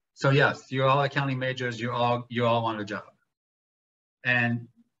 So yes, you're all accounting majors, you all want a job. And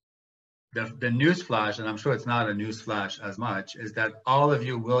the news flash, and I'm sure it's not a news flash as much, is that all of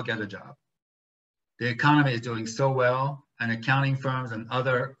you will get a job. The economy is doing so well, and accounting firms and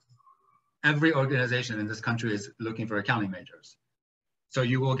every organization in this country is looking for accounting majors. So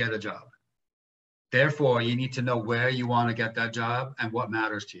you will get a job. Therefore, you need to know where you want to get that job and what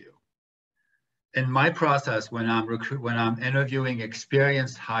matters to you. In my process, when I'm interviewing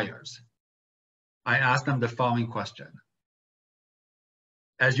experienced hires, I ask them the following question.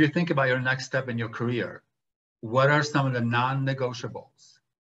 As you think about your next step in your career, what are some of the non-negotiables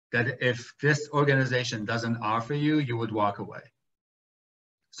that if this organization doesn't offer you, you would walk away?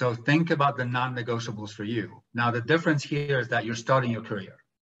 So think about the non-negotiables for you. Now, the difference here is that you're starting your career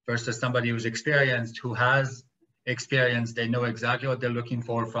versus somebody who's experienced, who has experience. They know exactly what they're looking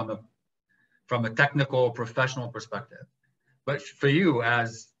for from a technical, professional perspective. But for you,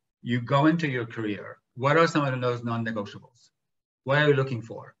 as you go into your career, what are some of those non-negotiables? What are you looking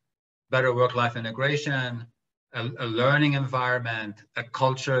for? Better work-life integration, a learning environment, a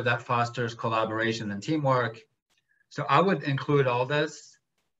culture that fosters collaboration and teamwork. So I would include all this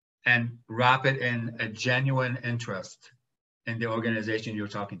and wrap it in a genuine interest in the organization you're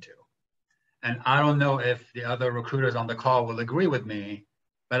talking to. And I don't know if the other recruiters on the call will agree with me,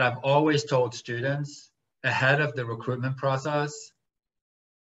 but I've always told students ahead of the recruitment process,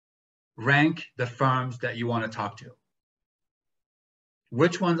 rank the firms that you want to talk to.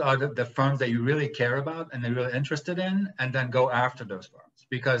 Which ones are the firms that you really care about and they're really interested in, and then go after those firms.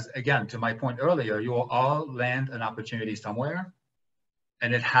 Because again, to my point earlier, you will all land an opportunity somewhere,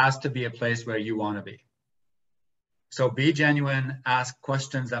 and it has to be a place where you want to be. So be genuine, ask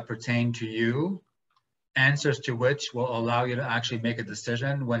questions that pertain to you, answers to which will allow you to actually make a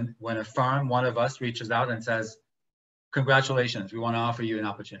decision when a firm, one of us, reaches out and says, congratulations, we want to offer you an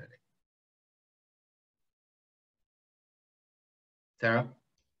opportunity. Sarah?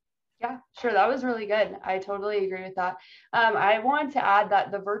 Yeah, sure. That was really good. I totally agree with that. I want to add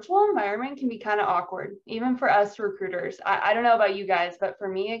that the virtual environment can be kind of awkward, even for us recruiters. I don't know about you guys, but for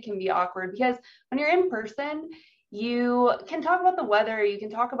me, it can be awkward because when you're in person, you can talk about the weather. You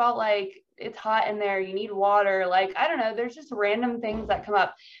can talk about like, it's hot in there, you need water. Like, I don't know, there's just random things that come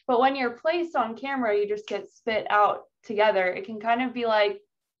up. But when you're placed on camera, you just get spit out together. It can kind of be like,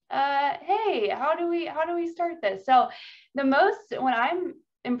 hey, how do we start this? So when I'm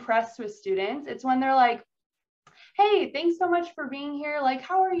impressed with students, it's when they're like, hey, thanks so much for being here. Like,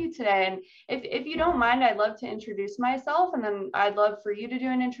 how are you today? And if you don't mind, I'd love to introduce myself, and then I'd love for you to do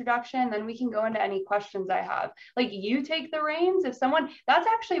an introduction. Then we can go into any questions I have. Like, you take the reins. That's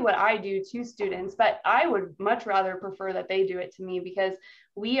actually what I do to students, but I would much rather prefer that they do it to me, because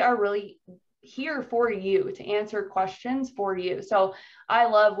we are really here for you to answer questions for you. So I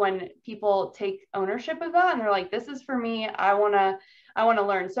love when people take ownership of that and they're like, this is for me. I want to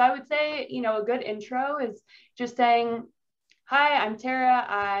learn. So I would say, a good intro is just saying, hi, I'm Tara.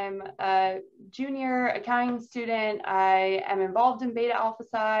 I'm a junior accounting student. I am involved in VITA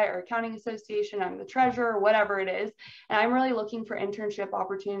ALPFA or Accounting Association. I'm the treasurer, whatever it is. And I'm really looking for internship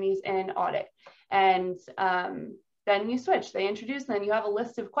opportunities in audit. And then you switch, they introduce, and then you have a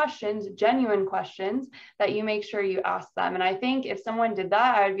list of questions, genuine questions that you make sure you ask them. And I think if someone did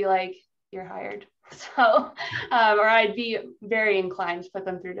that, I would be like, you're hired. So, or I'd be very inclined to put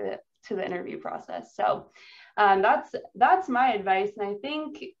them through to the interview process. So that's my advice. And I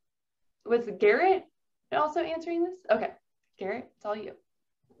think, was Garrett also answering this? Okay, Garrett, it's all you.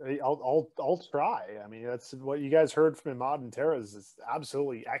 I'll try. I mean, that's what you guys heard from Imad and Tara is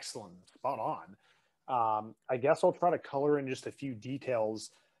absolutely excellent, spot on. I guess I'll try to color in just a few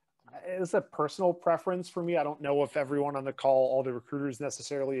details. It's a personal preference for me. I don't know if everyone on the call, all the recruiters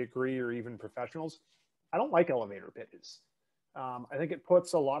necessarily agree, or even professionals. I don't like elevator pitches. I think it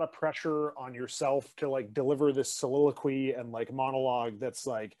puts a lot of pressure on yourself to like deliver this soliloquy and like monologue that's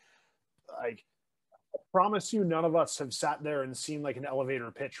like I promise you, none of us have sat there and seen like an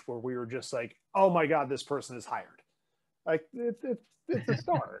elevator pitch where we were just like, oh my God, this person is hired. Like it's a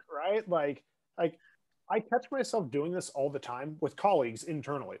start, right? Like I catch myself doing this all the time with colleagues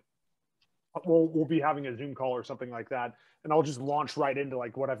internally. We'll be having a Zoom call or something like that, and I'll just launch right into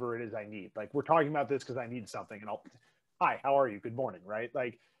like whatever it is I need. Like we're talking about this because I need something, and hi, how are you? Good morning, right?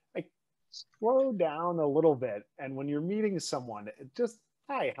 Like slow down a little bit, and when you're meeting someone, just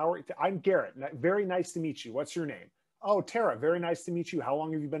hi, how are you? I'm Garrett. Very nice to meet you. What's your name? Oh, Tara. Very nice to meet you. How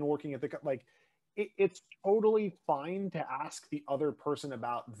long have you been working at the like? It's totally fine to ask the other person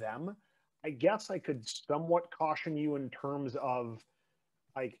about them. I guess I could somewhat caution you in terms of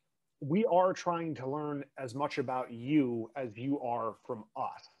like, we are trying to learn as much about you as you are from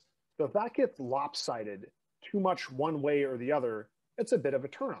us. So if that gets lopsided too much one way or the other, it's a bit of a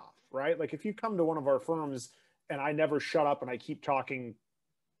turnoff, right? Like if you come to one of our firms and I never shut up and I keep talking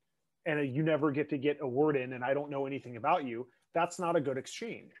and you never get to get a word in and I don't know anything about you, that's not a good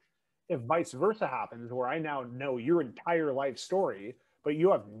exchange. If vice versa happens, where I now know your entire life story, but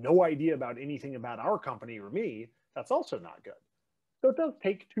you have no idea about anything about our company or me, that's also not good. So it does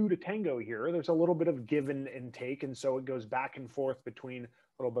take two to tango here. There's a little bit of give and take. And so it goes back and forth between a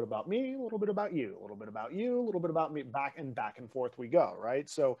little bit about me, a little bit about you, a little bit about you, a little bit about me, back and forth we go, right?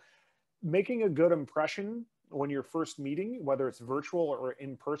 So making a good impression when you're first meeting, whether it's virtual or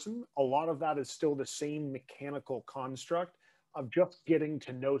in person, a lot of that is still the same mechanical construct of just getting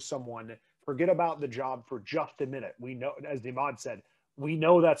to know someone. Forget about the job for just a minute. We know, as Imad said, we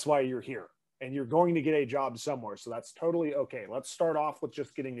know that's why you're here. And you're going to get a job somewhere. So that's totally okay. Let's start off with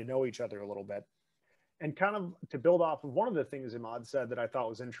just getting to know each other a little bit. And kind of to build off of one of the things Imad said that I thought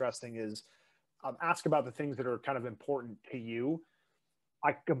was interesting is ask about the things that are kind of important to you.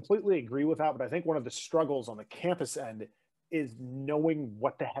 I completely agree with that, but I think one of the struggles on the campus end is knowing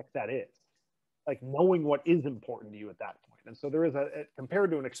what the heck that is. Like knowing what is important to you at that point. And so there is compared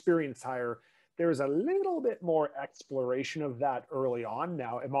to an experienced hire, there's a little bit more exploration of that early on.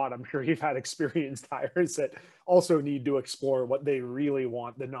 Now, Imad, I'm sure you've had experienced hires that also need to explore what they really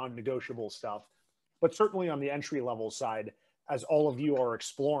want, the non-negotiable stuff. But certainly on the entry level side, as all of you are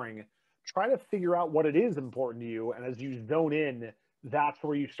exploring, try to figure out what it is important to you. And as you zone in, that's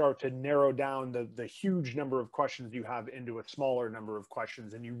where you start to narrow down the huge number of questions you have into a smaller number of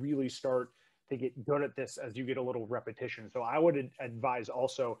questions. And you really start to get good at this as you get a little repetition. So I would advise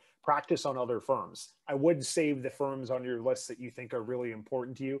also practice on other firms. I would save the firms on your list that you think are really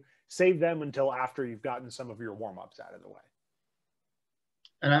important to you. Save them until after you've gotten some of your warm-ups out of the way.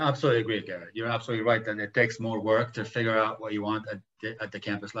 And I absolutely agree, Garrett. You're absolutely right that it takes more work to figure out what you want at the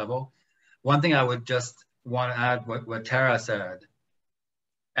campus level. One thing I would just want to add what Tara said,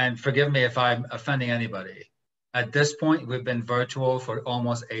 and forgive me if I'm offending anybody. At this point, we've been virtual for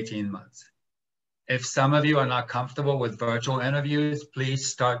almost 18 months. If some of you are not comfortable with virtual interviews,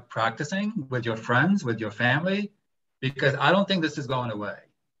 please start practicing with your friends, with your family, because I don't think this is going away.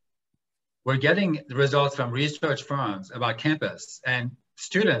 We're getting the results from research firms about campus, and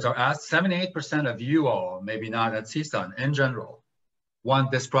students are asked, 78% of you all, maybe not at CSUN in general,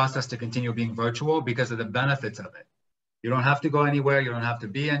 want this process to continue being virtual because of the benefits of it. You don't have to go anywhere. You don't have to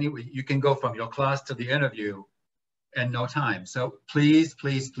be anywhere. You can go from your class to the interview in no time. So please,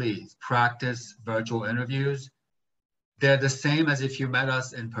 please, please practice virtual interviews. They're the same as if you met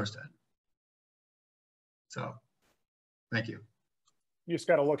us in person. So thank you. You just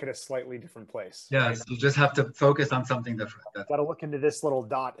got to look at a slightly different place. Yes, right? You just have to focus on something different. Got to look into this little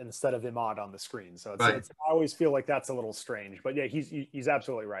dot instead of Imad on the screen. So it's, right. I always feel like that's a little strange, but yeah, he's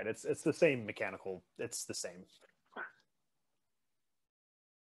absolutely right. It's the same mechanical. It's the same.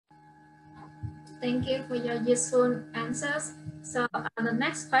 Thank you for your useful answers. So the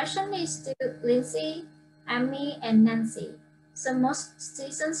next question is to Lindsay, Amy, and Nancy. So most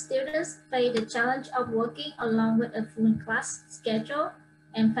seasoned students face the challenge of working along with a full class schedule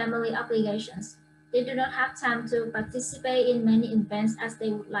and family obligations. they do not have time to participate in many events as they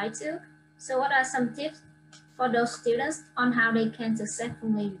would like to. So what are some tips for those students on how they can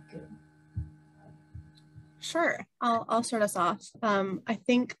successfully recruit? Sure, I'll start us off. I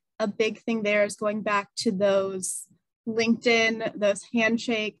think a big thing there is going back to those LinkedIn, those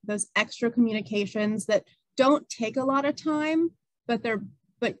Handshake, those extra communications that don't take a lot of time, but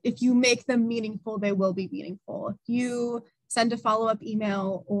if you make them meaningful, they will be meaningful. If you send a follow-up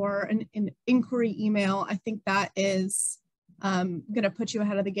email or an inquiry email, I think that is going to put you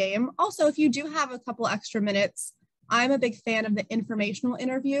ahead of the game. Also, if you do have a couple extra minutes, I'm a big fan of the informational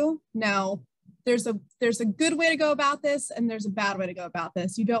interview. Now, there's a good way to go about this and there's a bad way to go about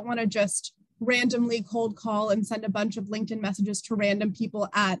this. You don't want to just randomly cold call and send a bunch of LinkedIn messages to random people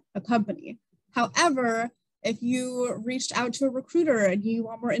at a company. However, if you reached out to a recruiter and you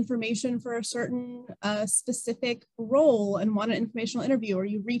want more information for a certain specific role and want an informational interview, or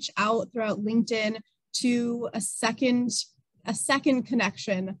you reach out throughout LinkedIn to a second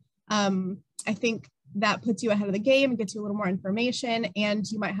connection, I think that puts you ahead of the game and gets you a little more information, and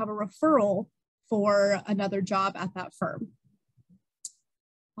you might have a referral for another job at that firm.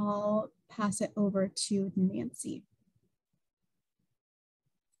 I'll pass it over to Nancy.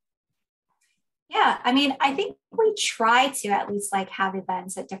 Yeah, I mean, I think we try to at least like have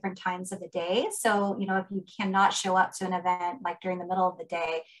events at different times of the day. So, you know, if you cannot show up to an event like during the middle of the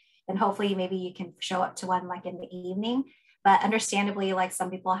day, then hopefully maybe you can show up to one like in the evening. But understandably, like some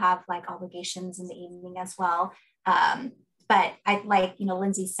people have like obligations in the evening as well. But I like, you know,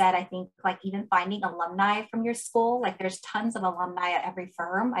 Lindsay said, I think like even finding alumni from your school, like there's tons of alumni at every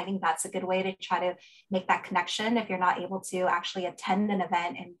firm. I think that's a good way to try to make that connection if you're not able to actually attend an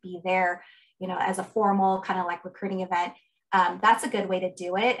event and be there, you know, as a formal kind of like recruiting event. That's a good way to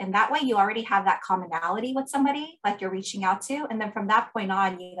do it. And that way you already have that commonality with somebody like you're reaching out to. And then from that point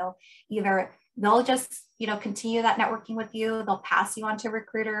on, you know, either they'll just, you know, continue that networking with you, they'll pass you on to a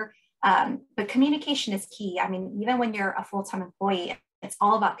recruiter. But communication is key. I mean, even when you're a full-time employee, it's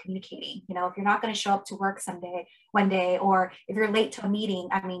all about communicating. You know, if you're not going to show up to work one day, or if you're late to a meeting,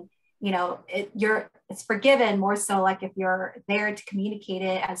 I mean, you know, it's forgiven more so like if you're there to communicate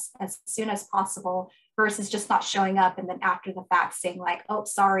it as soon as possible versus just not showing up and then after the fact saying like, oh,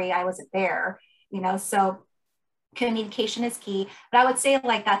 sorry, I wasn't there, you know. So communication is key. But I would say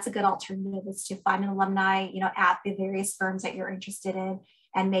like that's a good alternative is to find an alumni, you know, at the various firms that you're interested in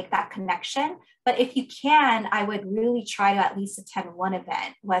and make that connection. But if you can, I would really try to at least attend one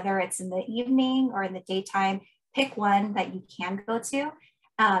event, whether it's in the evening or in the daytime. Pick one that you can go to.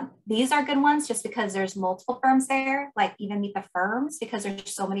 These are good ones just because there's multiple firms there, like even meet the firms because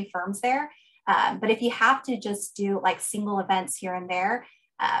there's so many firms there. But if you have to just do like single events here and there,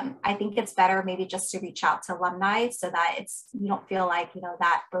 I think it's better maybe just to reach out to alumni so that you don't feel like, you know,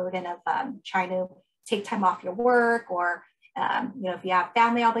 that burden of trying to take time off your work or, you know, if you have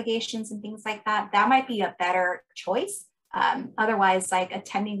family obligations and things like that, that might be a better choice. Otherwise, like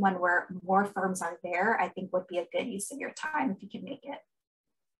attending one where more firms are there, I think would be a good use of your time if you can make it.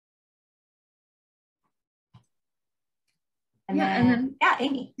 And then,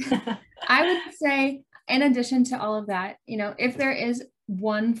 Amy. I would say, in addition to all of that, you know, if there is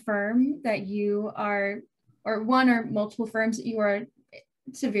one firm that you are, or one or multiple firms that you are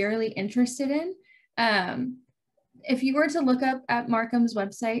severely interested in, if you were to look up at Markham's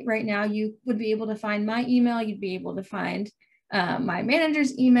website right now, you would be able to find my email, you'd be able to find my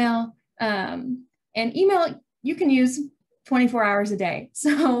manager's email, and email you can use 24 hours a day.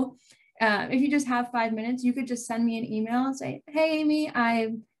 So if you just have 5 minutes, you could just send me an email and say, hey, Amy,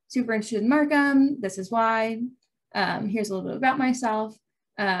 I'm super interested in Markham. This is why. Here's a little bit about myself.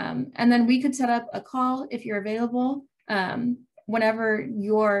 And then we could set up a call if you're available whenever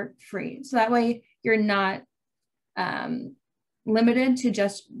you're free. So that way you're not limited to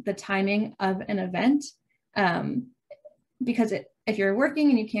just the timing of an event. Because if you're working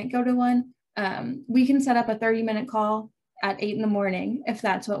and you can't go to one, we can set up a 30-minute call at 8 in the morning, if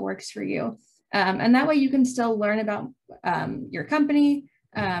that's what works for you. And that way you can still learn about your company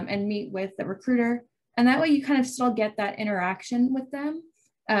and meet with the recruiter. And that way you kind of still get that interaction with them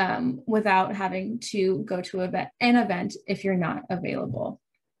without having to go to an event if you're not available.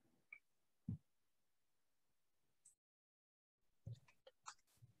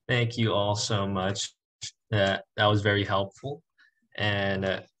 Thank you all so much. That was very helpful.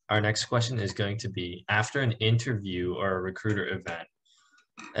 And our next question is going to be, after an interview or a recruiter event,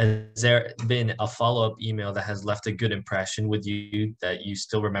 has there been a follow-up email that has left a good impression with you that you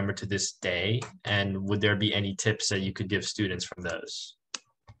still remember to this day? And would there be any tips that you could give students from those?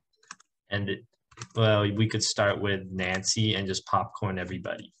 And well, we could start with Nancy and just popcorn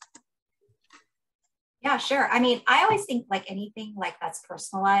everybody. Yeah, sure. I mean, I always think like anything like that's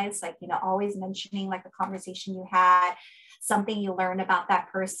personalized, like, you know, always mentioning like a conversation you had, something you learned about that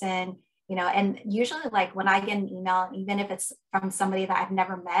person, you know, and usually like when I get an email, even if it's from somebody that I've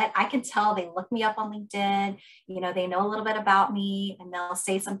never met, I can tell they look me up on LinkedIn, you know, they know a little bit about me and they'll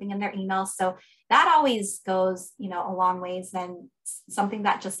say something in their email. So that always goes, you know, a long ways than something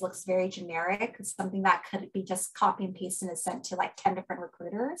that just looks very generic, something that could be just copy and paste and is sent to like 10 different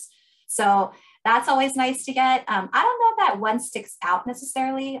recruiters. So that's always nice to get. I don't know if that one sticks out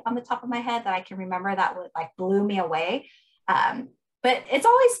necessarily on the top of my head that I can remember that would like blew me away. But it's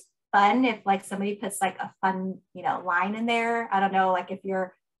always fun if like somebody puts like a fun, you know, line in there. I don't know, like if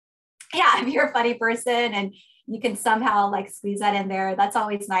you're a funny person and you can somehow like squeeze that in there, that's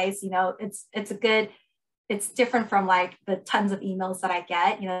always nice. You know, it's different from like the tons of emails that I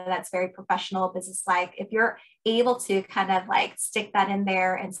get, you know, that's very professional business. Like if you're able to kind of like stick that in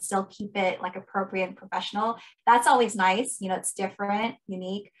there and still keep it like appropriate and professional, that's always nice. You know, it's different,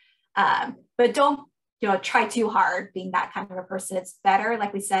 unique, but don't, you know, try too hard being that kind of a person. It's better,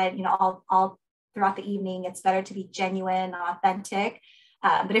 like we said, you know, all throughout the evening, it's better to be genuine, authentic.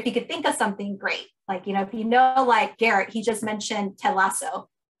 But if you could think of something great, like, you know, if you know, like Garrett, he just mentioned Ted Lasso.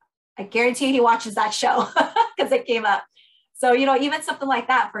 I guarantee you he watches that show because it came up. So, you know, even something like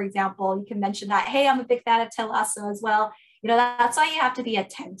that, for example, you can mention that, hey, I'm a big fan of Ted Lasso as well. You know, that's why you have to be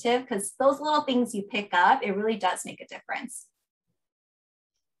attentive because those little things you pick up, it really does make a difference.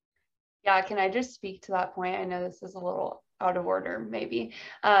 Yeah, can I just speak to that point? I know this is a little out of order maybe,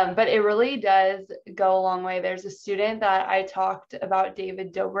 but it really does go a long way. There's a student that I talked about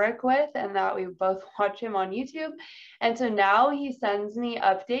David Dobrik with, and that we both watch him on YouTube. And so now he sends me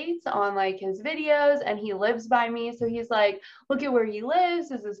updates on like his videos, and he lives by me. So he's like, look at where he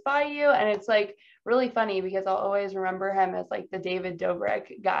lives. Is this by you? And it's like really funny because I'll always remember him as like the David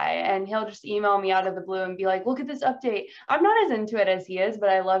Dobrik guy, and he'll just email me out of the blue and be like, look at this update. I'm not as into it as he is,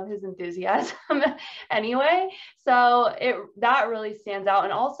 but I love his enthusiasm anyway. So that really stands out.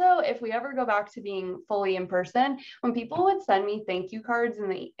 And also, if we ever go back to being fully in person, when people would send me thank you cards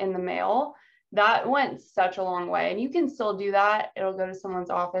in the mail, that went such a long way. And you can still do that. It'll go to someone's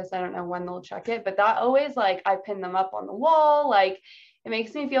office. I don't know when they'll check it, but that always, like, I pin them up on the wall. Like, it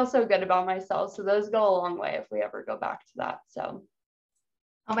makes me feel so good about myself. So those go a long way if we ever go back to that. So.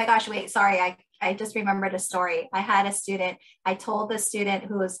 Oh my gosh, wait, sorry. I just remembered a story. I had a student, I told the student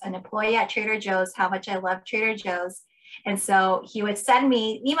who was an employee at Trader Joe's how much I love Trader Joe's. And so he would send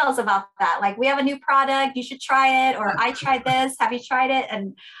me emails about that. Like, we have a new product, you should try it. Or I tried this, have you tried it?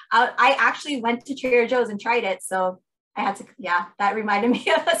 And I actually went to Trader Joe's and tried it. So I had to, yeah, that reminded me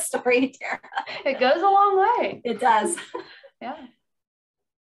of a story, Tara. It goes a long way. It does. Yeah.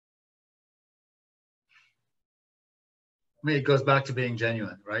 I mean, it goes back to being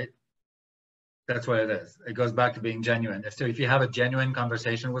genuine, right? That's what it is. It goes back to being genuine. If you have a genuine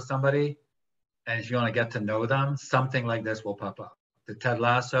conversation with somebody, and if you want to get to know them, something like this will pop up. The Ted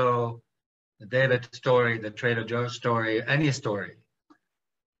Lasso, the David story, the Trader Joe's story, any story.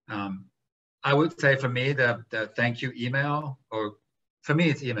 I would say for me, the thank you email, or for me,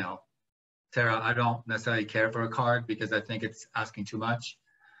 it's email. Tara, I don't necessarily care for a card because I think it's asking too much.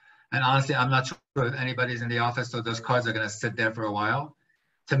 And honestly, I'm not sure if anybody's in the office, so those cards are going to sit there for a while.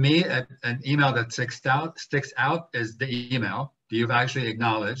 To me, an email that sticks out is the email that you've actually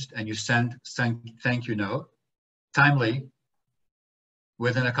acknowledged, and you send thank you note, timely,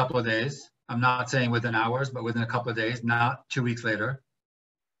 within a couple of days. I'm not saying within hours, but within a couple of days, not 2 weeks later.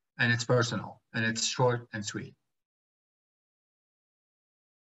 And it's personal, and it's short and sweet.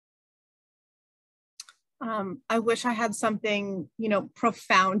 I wish I had something, you know,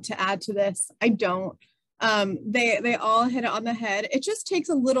 profound to add to this. I don't. They all hit it on the head. It just takes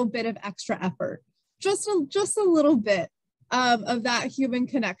a little bit of extra effort, just a little bit of that human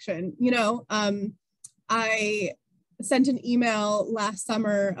connection. You know, I sent an email last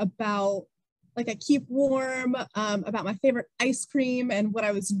summer about like a keep warm, about my favorite ice cream and what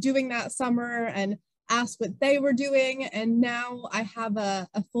I was doing that summer, and asked what they were doing. And now I have a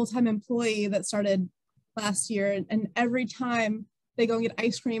full-time employee that started last year, and every time they go and get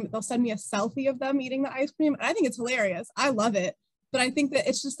ice cream, they'll send me a selfie of them eating the ice cream. And I think it's hilarious. I love it. But I think that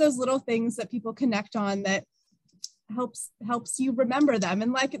it's just those little things that people connect on that helps you remember them.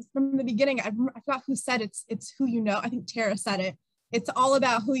 And like from the beginning, I forgot who said it's who you know. I think Tara said it. It's all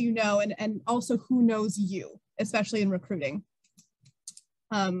about who you know, and also who knows you, especially in recruiting.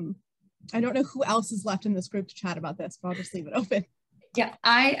 I don't know who else is left in this group to chat about this, but I'll just leave it open. Yeah,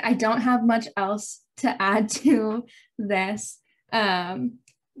 I don't have much else to add to this.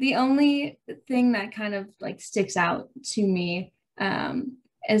 The only thing that kind of like sticks out to me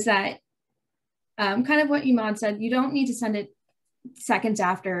is that kind of what Imad said, you don't need to send it seconds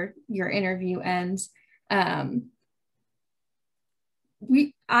after your interview ends.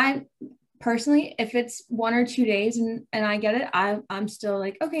 I personally, if it's 1 or 2 days and I get it, I'm still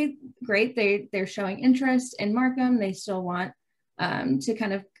like, okay, great. They're showing interest in Markham. They still want to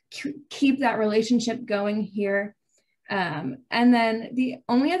kind of keep that relationship going here. And then the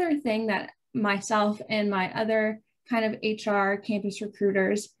only other thing that myself and my other kind of HR campus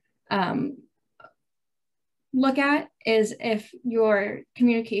recruiters look at is if your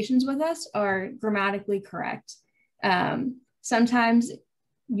communications with us are grammatically correct. Sometimes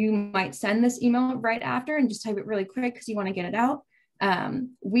you might send this email right after and just type it really quick because you want to get it out.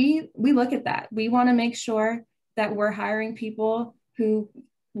 We look at that. We want to make sure that we're hiring people who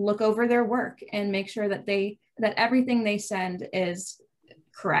look over their work and make sure that everything they send is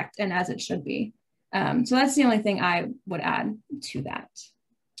correct and as it should be. So that's the only thing I would add to that.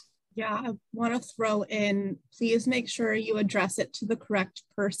 Yeah, I want to throw in, please make sure you address it to the correct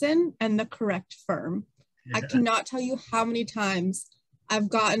person and the correct firm. Yeah. I cannot tell you how many times I've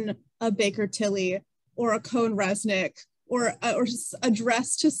gotten a Baker Tilly or a Cohn Resnick or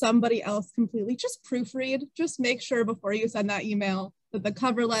addressed to somebody else completely. Just proofread, just make sure before you send that email that the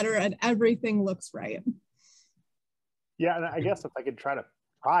cover letter and everything looks right. Yeah, and I guess if I could try to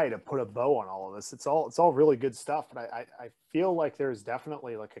put a bow on all of this, it's all really good stuff, but I feel like there's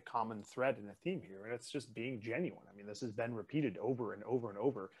definitely like a common thread and a theme here, and it's just being genuine. I mean, this has been repeated over and over and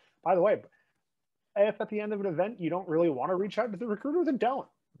over. By the way, if at the end of an event you don't really want to reach out to the recruiter, then don't.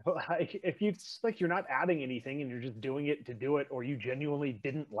 Like, if you like you're not adding anything and you're just doing it to do it, or you genuinely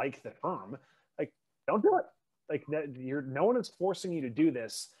didn't like the firm, like, don't do it. Like, no one is forcing you to do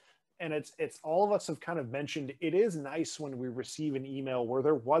this. And it's all of us have kind of mentioned, it is nice when we receive an email where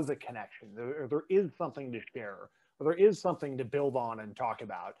there was a connection, or there is something to share, or there is something to build on and talk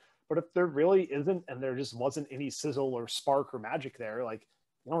about. But if there really isn't, and there just wasn't any sizzle or spark or magic there, like,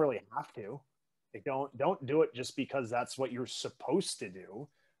 you don't really have to. Like, don't do it just because that's what you're supposed to do.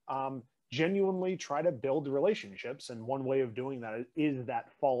 Genuinely try to build relationships, and one way of doing that is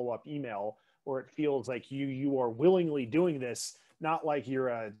that follow-up email, where it feels like you are willingly doing this, not like you're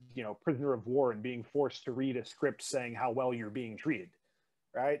a prisoner of war and being forced to read a script saying how well you're being treated,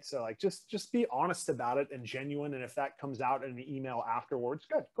 right? So like just be honest about it and genuine, and if that comes out in an email afterwards,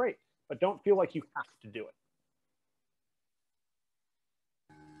 good, great, but don't feel like you have to do it.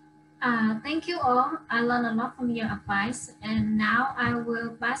 Thank you all. I learned a lot from your advice, and now I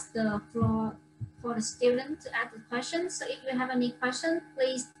will pass the floor for the student to ask the questions. So if you have any question,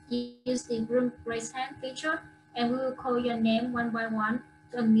 please use the room raise hand feature, and we will call your name one by one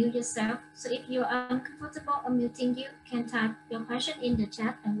to unmute yourself. So if you are uncomfortable unmuting, you can type your question in the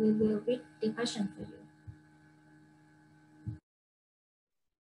chat, and we will read the question for you.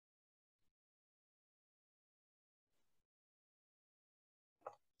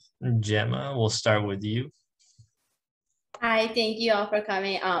 Gemma, we'll start with you. Hi, thank you all for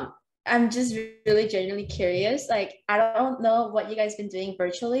coming. I'm just really genuinely curious. Like, I don't know what you guys been doing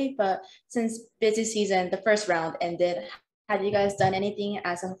virtually, but since busy season, the first round ended, have you guys done anything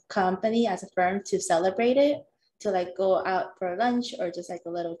as a company, as a firm, to celebrate it? To like go out for lunch or just like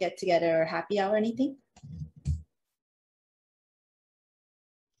a little get together or happy hour or anything?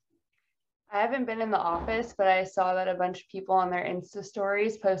 I haven't been in the office, but I saw that a bunch of people on their Insta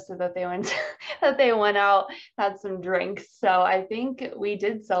stories posted that they went out, had some drinks. So I think we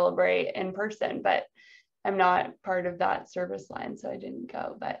did celebrate in person, but I'm not part of that service line, so I didn't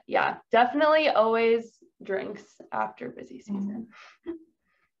go. But yeah, definitely always drinks after busy season.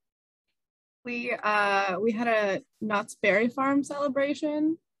 We had a Knott's Berry Farm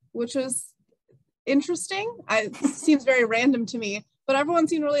celebration, which was interesting. It seems very random to me, but everyone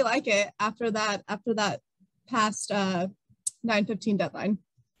seemed to really like it after that past 9/15 deadline.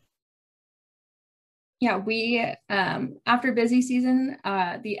 Yeah, we after busy season,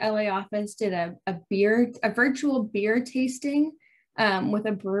 the LA office did a virtual beer tasting with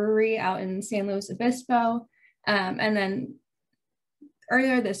a brewery out in San Luis Obispo, and then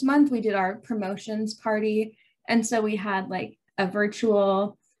earlier this month we did our promotions party, and so we had like a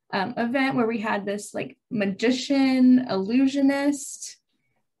virtual event where we had this like magician illusionist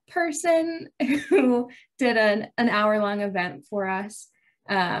person who did an hour-long event for us,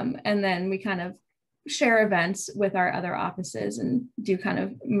 and then we kind of share events with our other offices and do kind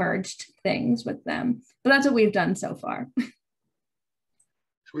of merged things with them. But that's what we've done so far. So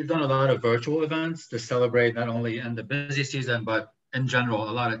we've done a lot of virtual events to celebrate not only in the busy season, but in general.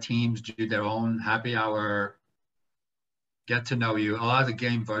 A lot of teams do their own happy hour, get to know you, a lot of the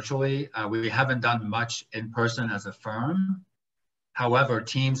game virtually. We haven't done much in person as a firm. However,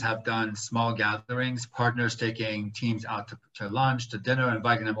 teams have done small gatherings, partners taking teams out to lunch, to dinner,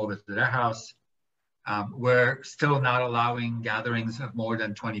 inviting them over to their house. We're still not allowing gatherings of more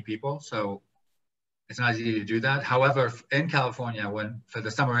than 20 people, so it's not easy to do that. However, in California, for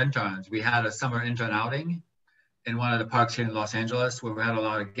the summer interns, we had a summer intern outing in one of the parks here in Los Angeles, where we had a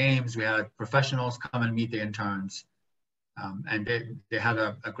lot of games. We had professionals come and meet the interns, and they had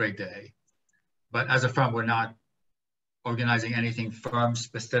a great day. But as a firm, we're not organizing anything firm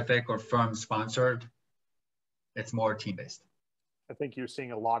specific or firm sponsored. It's more team-based. I think you're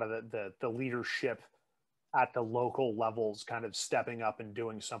seeing a lot of the leadership at the local levels kind of stepping up and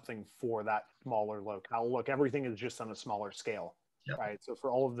doing something for that smaller locale. Look, everything is just on a smaller scale, yep. Right? So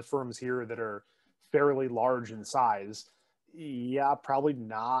for all of the firms here that are fairly large in size, yeah, probably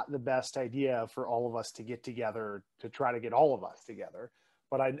not the best idea for all of us to get together to try to get all of us together.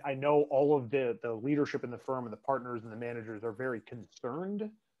 But I know all of the leadership in the firm and the partners and the managers are very concerned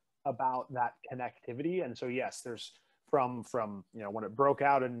about that connectivity. And so, yes, there's from when it broke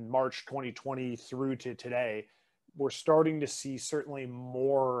out in March 2020 through to today, we're starting to see certainly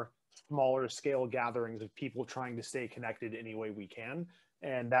more smaller scale gatherings of people trying to stay connected any way we can.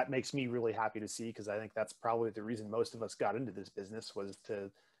 And that makes me really happy to see, because I think that's probably the reason most of us got into this business, was to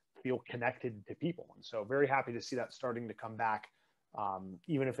feel connected to people. And so very happy to see that starting to come back,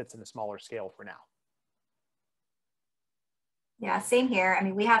 even if it's in a smaller scale for now. Yeah, same here. I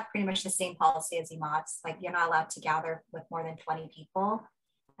mean, we have pretty much the same policy as EMODs. Like, you're not allowed to gather with more than 20 people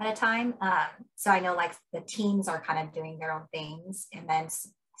at a time. So I know like the teams are kind of doing their own things, and then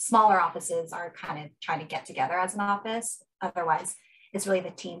smaller offices are kind of trying to get together as an office. Otherwise, it's really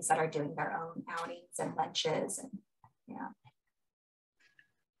the teams that are doing their own outings and lunches, and yeah.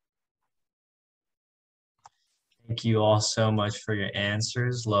 Thank you all so much for your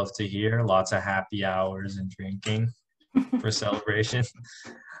answers. Love to hear. Lots of happy hours and drinking for celebration.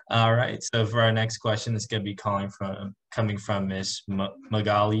 All right, so for our next question, it's going to be coming from Miss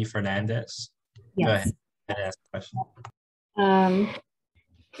Magali Fernandez. Yes. Go ahead and ask the question.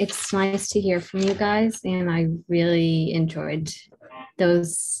 It's nice to hear from you guys, and I really enjoyed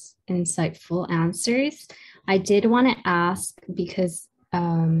those insightful answers. I did want to ask, because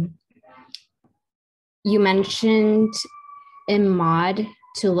you mentioned in MOD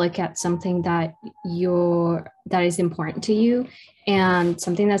to look at something that is important to you, and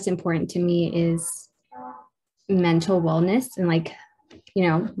something that's important to me is mental wellness and, like, you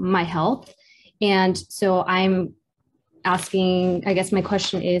know, my health. And so I'm asking, I guess my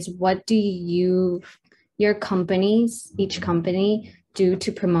question is, what do your companies, each company, do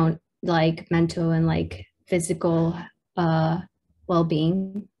to promote like mental and like physical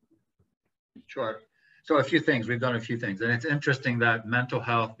well-being? Sure. So a few things, we've done a few things. And it's interesting that mental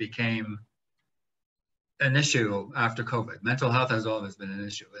health became an issue after COVID. Mental health has always been an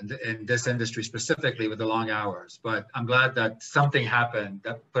issue in this industry, specifically with the long hours. But I'm glad that something happened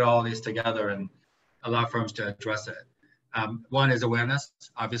that put all these together and allow firms to address it. One is awareness,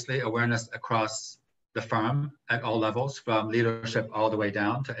 obviously, awareness across the firm at all levels, from leadership all the way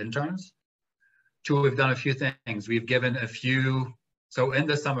down to interns. Two, we've done a few things. We've given a few, so in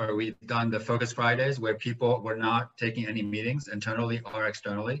the summer, we've done the Focus Fridays, where people were not taking any meetings internally or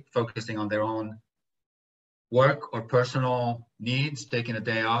externally, focusing on their own work or personal needs, taking a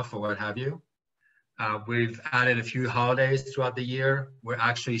day off or what have you. We've added a few holidays throughout the year. We're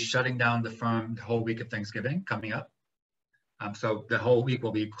actually shutting down the firm the whole week of Thanksgiving coming up. So the whole week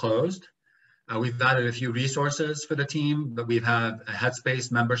will be closed. We've added a few resources for the team, but we've had a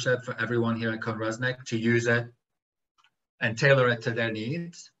Headspace membership for everyone here at Cone-Resnick to use it and tailor it to their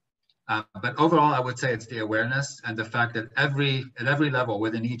needs. But overall, I would say it's the awareness and the fact that at every level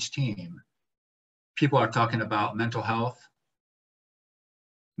within each team, people are talking about mental health,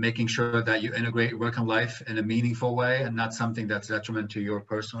 making sure that you integrate work and life in a meaningful way and not something that's detriment to your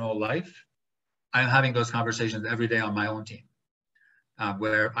personal life. I'm having those conversations every day on my own team,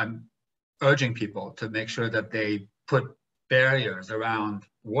 where I'm urging people to make sure that they put barriers around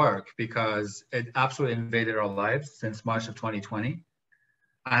work, because it absolutely invaded our lives since March of 2020.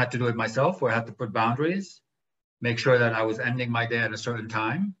 I had to do it myself, where I had to put boundaries, make sure that I was ending my day at a certain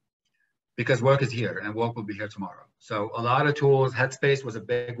time, because work is here and work will be here tomorrow. So a lot of tools, Headspace was a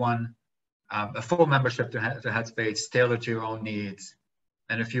big one, a full membership to Headspace, tailored to your own needs,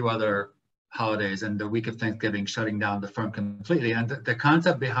 and a few other holidays, and the week of Thanksgiving shutting down the firm completely. And the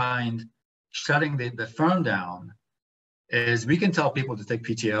concept behind shutting the firm down is, we can tell people to take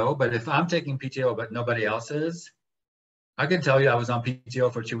PTO, but if I'm taking PTO but nobody else is, I can tell you I was on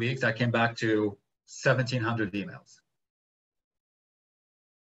PTO for 2 weeks. I came back to 1,700 emails.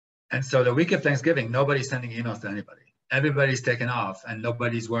 And so the week of Thanksgiving, nobody's sending emails to anybody. everybody's taken off and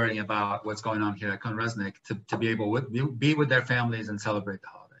nobody's worrying about what's going on here at CUNY to be able to be with their families and celebrate the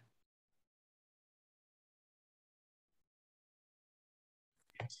holiday.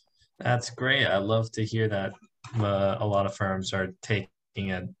 That's great. I love to hear that a lot of firms are taking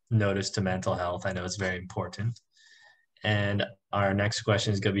a notice to mental health. I know it's very important. And our next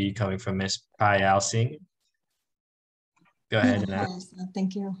question is going to be coming from Ms. Payal Singh. Go ahead. Yes,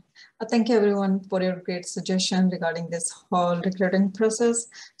 thank you. Thank you everyone for your great suggestion regarding this whole recruiting process.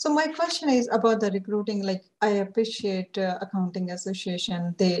 So my question is about the recruiting. Like, I appreciate Accounting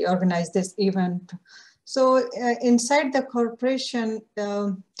Association, they organize this event. So inside the corporation,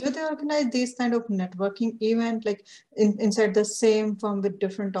 do they organize these kind of networking event, like inside the same firm with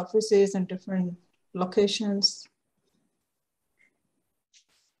different offices and different locations?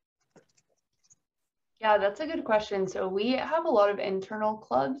 Yeah, that's a good question. So we have a lot of internal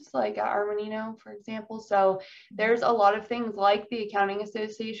clubs, like at Armanino, for example. So there's a lot of things like the Accounting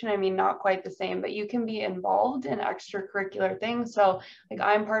Association. I mean, not quite the same, but you can be involved in extracurricular things. So like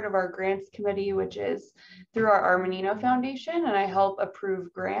I'm part of our grants committee, which is through our Armanino Foundation, and I help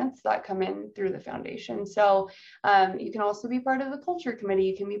approve grants that come in through the foundation. So you can also be part of the culture committee.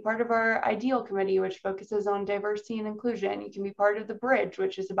 You can be part of our ideal committee, which focuses on diversity and inclusion. You can be part of the bridge,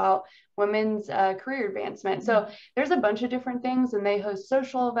 which is about women's career advancement. So there's a bunch of different things, and they host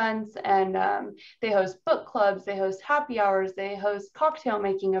social events, and they host book clubs, they host happy hours, they host cocktail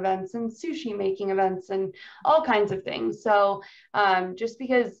making events and sushi making events and all kinds of things. So just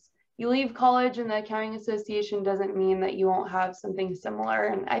because you leave college and the Accounting Association doesn't mean that you won't have something similar.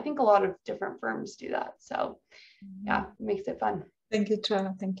 And I think a lot of different firms do that. So yeah, it makes it fun. Thank you,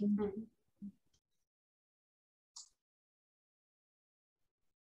 Tra. Thank you.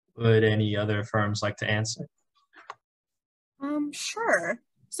 Would any other firms like to answer? Sure.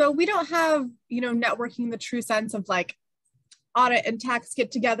 So we don't have, networking in the true sense of like audit and tax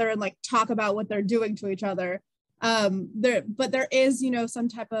get together and like talk about what they're doing to each other. But there is, some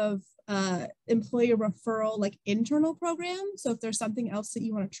type of employee referral, like internal program. So if there's something else that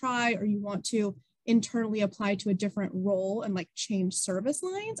you want to try, or you want to internally apply to a different role and like change service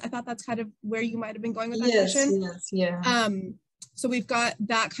lines, I thought that's kind of where you might have been going with that question. Yes, yeah. So we've got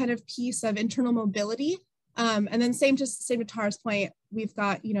that kind of piece of internal mobility. And then same to Tara's point, we've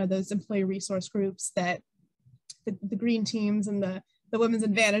got, those employee resource groups that the green teams and the women's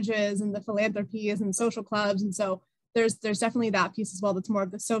advantages and the philanthropies and social clubs. And so there's definitely that piece as well. That's more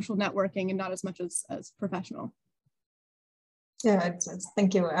of the social networking and not as much as professional. Yeah,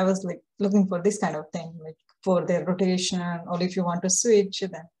 thank you. I was like looking for this kind of thing, like for their rotation, or if you want to switch,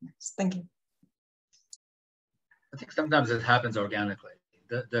 then thank you. I think sometimes it happens organically.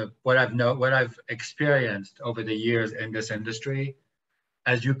 What I've experienced over the years in this industry,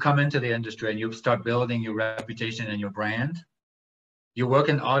 as you come into the industry and you start building your reputation and your brand, you work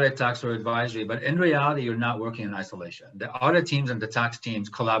in audit, tax, or advisory, but in reality, you're not working in isolation. The audit teams and the tax teams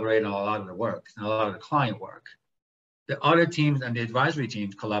collaborate on a lot of the work and a lot of the client work. The audit teams and the advisory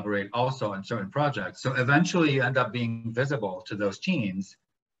teams collaborate also on certain projects. So eventually you end up being visible to those teams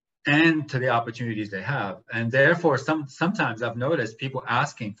and to the opportunities they have. And therefore, sometimes I've noticed people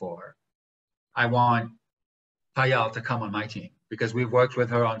asking for, I want Payal to come on my team because we've worked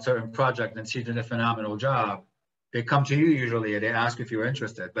with her on certain projects and she did a phenomenal job. They come to you usually and they ask if you're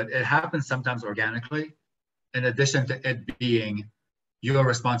interested, but it happens sometimes organically, in addition to it being your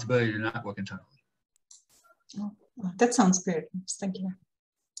responsibility to network internally. Oh, that sounds great. Thank you.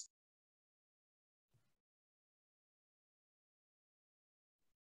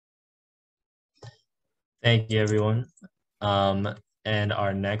 Thank you, everyone. And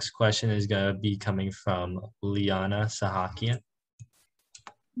our next question is going to be coming from Liana Sahakian.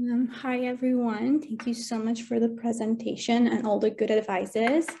 Hi, everyone. Thank you so much for the presentation and all the good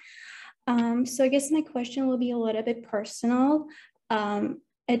advices. So I guess my question will be a little bit personal.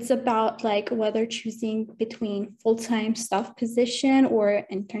 It's about like whether choosing between full-time staff position or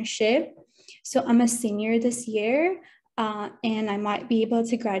internship. So I'm a senior this year and I might be able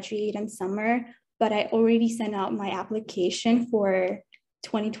to graduate in summer, but I already sent out my application for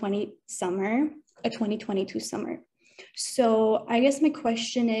 2022 summer. So I guess my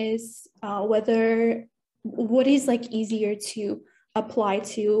question is what is like easier to apply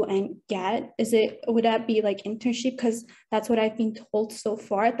to and get? Would that be like internship? Because that's what I've been told so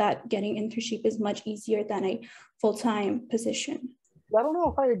far, that getting internship is much easier than a full-time position. I don't know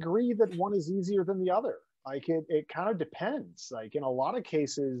if I agree that one is easier than the other. Like it kind of depends. Like in a lot of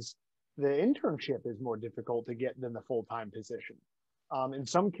cases, the internship is more difficult to get than the full-time position. In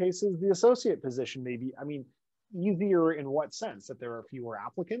some cases, the associate position maybe, I mean, easier in what sense? That there are fewer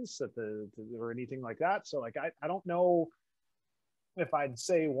applicants, or anything like that? So like, I don't know if I'd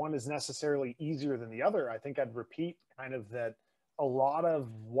say one is necessarily easier than the other. I think I'd repeat kind of that a lot of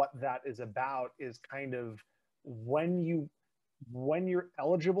what that is about is kind of when you're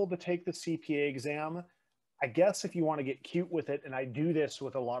eligible to take the CPA exam. I guess if you want to get cute with it, and I do this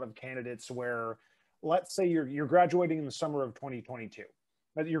with a lot of candidates where, let's say you're graduating in the summer of 2022,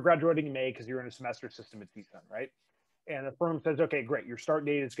 but you're graduating in May because you're in a semester system at CSUN, right? And the firm says, okay, great, your start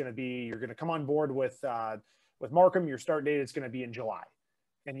date is going to be, you're going to come on board with Markham, your start date is going to be in July.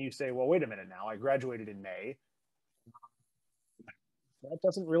 And you say, well, wait a minute now, I graduated in May. That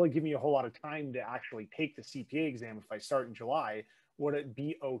doesn't really give me a whole lot of time to actually take the CPA exam if I start in July. Would it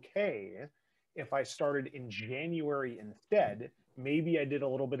be okay if I started in January instead? Maybe I did a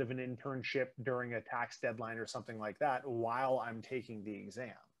little bit of an internship during a tax deadline or something like that while I'm taking the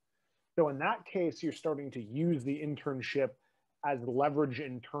exam. So in that case, you're starting to use the internship as leverage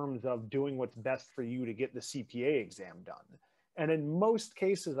in terms of doing what's best for you to get the CPA exam done. And in most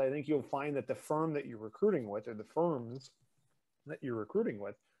cases, I think you'll find that the firm that you're recruiting with, or the firms that you're recruiting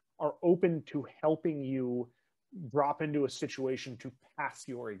with, are open to helping you drop into a situation to pass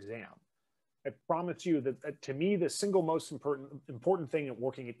your exam. I promise you that to me, the single most important thing at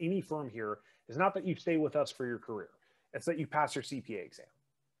working at any firm here is not that you stay with us for your career. It's that you pass your CPA exam.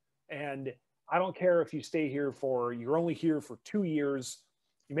 And I don't care if you stay here you're only here for 2 years,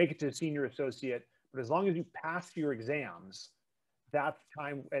 you make it to a senior associate, but as long as you pass your exams, that's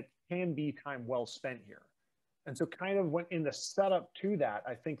time, it can be time well spent here. And so kind of when in the setup to that,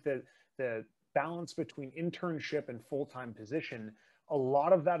 I think that the balance between internship and full-time position, a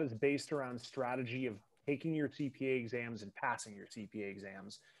lot of that is based around strategy of taking your CPA exams and passing your CPA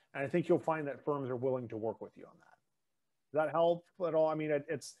exams. And I think you'll find that firms are willing to work with you on that. Does that help at all? I mean,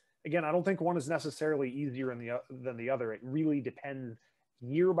 it's, again, I don't think one is necessarily easier than the other. It really depends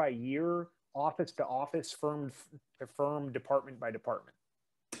year by year, office to office, firm to firm, department by department.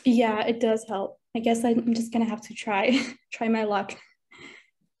 Yeah, it does help. I guess I'm just gonna have to try my luck.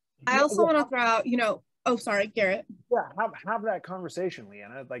 I also want to throw out, oh, sorry, Garrett. Yeah, have that conversation,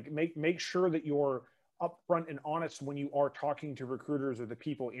 Leanna. Like make sure that you're upfront and honest when you are talking to recruiters or the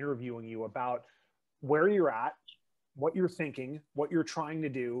people interviewing you about where you're at, what you're thinking, what you're trying to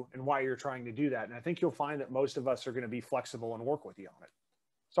do, and why you're trying to do that. And I think you'll find that most of us are going to be flexible and work with you on it.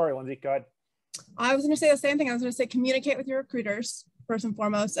 Sorry, Lindsay, go ahead. I was going to say the same thing. I was going to say communicate with your recruiters first and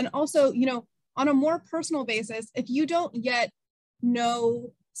foremost. And also, on a more personal basis, if you don't yet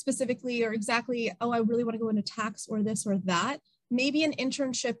know specifically or exactly, oh, I really want to go into tax or this or that, maybe an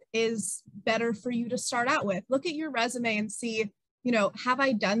internship is better for you to start out with. Look at your resume and see, have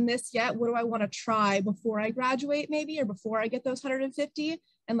I done this yet? What do I want to try before I graduate maybe, or before I get those 150?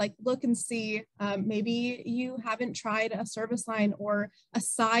 And like, look and see, maybe you haven't tried a service line or a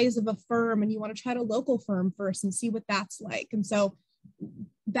size of a firm and you want to try a local firm first and see what that's like. And so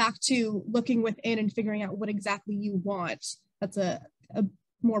back to looking within and figuring out what exactly you want. That's a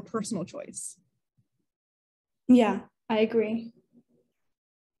more personal choice. Yeah, I agree.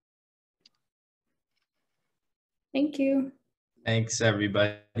 Thank you. Thanks,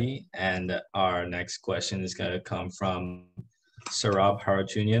 everybody. And our next question is going to come from Sarab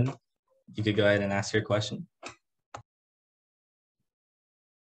Harajunian. You could go ahead and ask your question.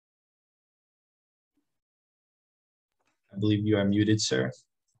 I believe you are muted, sir.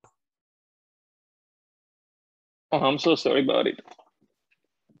 Oh, I'm so sorry about it.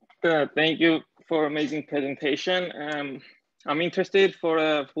 Thank you for amazing presentation. I'm interested for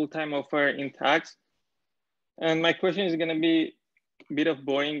a full-time offer in tax. And my question is gonna be a bit of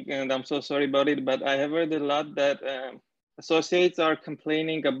boring, and I'm so sorry about it, but I have heard a lot that associates are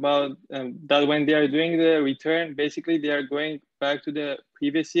complaining about that when they are doing the return, basically they are going back to the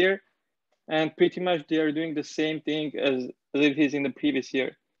previous year, and pretty much they are doing the same thing as it is in the previous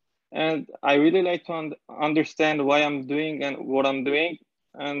year. And I really like to understand why I'm doing and what I'm doing.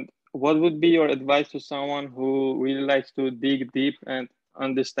 And what would be your advice to someone who really likes to dig deep and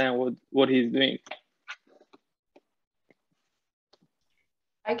understand what he's doing?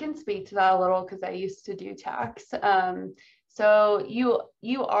 I can speak to that a little because I used to do tax. So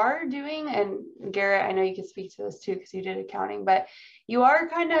you are doing, and Garrett, I know you can speak to this too because you did accounting, but you are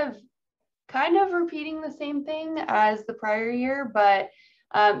kind of repeating the same thing as the prior year, but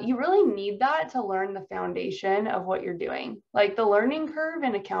you really need that to learn the foundation of what you're doing. Like the learning curve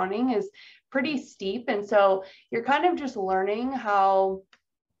in accounting is pretty steep. And so you're kind of just learning how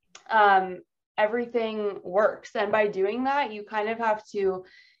everything works. And by doing that, you kind of have to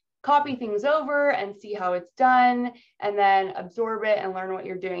copy things over and see how it's done, and then absorb it and learn what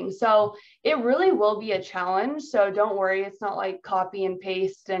you're doing. So it really will be a challenge. So don't worry, it's not like copy and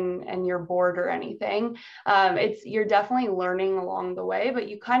paste and you're bored or anything. You're definitely learning along the way, but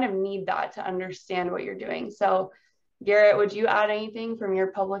you kind of need that to understand what you're doing. So Garrett, would you add anything from your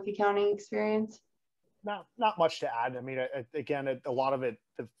public accounting experience? Not much to add. I mean, again, a lot of it,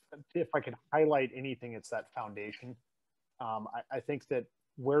 if I could highlight anything, it's that foundation. I think that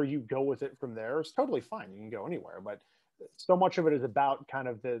where you go with it from there is totally fine. You can go anywhere, but so much of it is about kind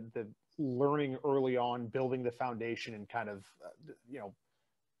of the learning early on, building the foundation, and kind of,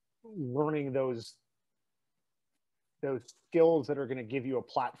 learning those skills that are going to give you a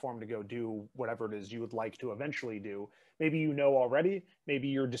platform to go do whatever it is you would like to eventually do. Maybe you know already, maybe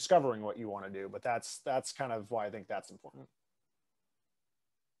you're discovering what you want to do, but that's kind of why I think that's important.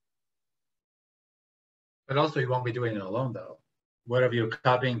 But also you won't be doing it alone though. Whether you're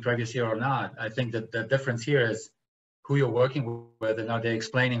copying previous year or not, I think that the difference here is who you're working with and are they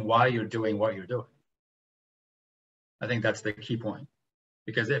explaining why you're doing what you're doing. I think that's the key point.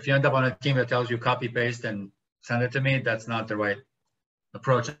 Because if you end up on a team that tells you copy, paste, and send it to me, that's not the right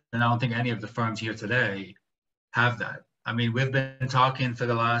approach. And I don't think any of the firms here today have that. I mean, we've been talking for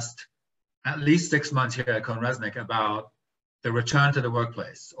the last at least 6 months here at CohnReznick about the return to the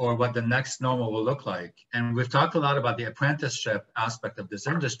workplace or what the next normal will look like. And we've talked a lot about the apprenticeship aspect of this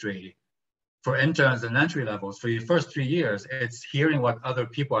industry for interns and entry levels. For your first 3 years, it's hearing what other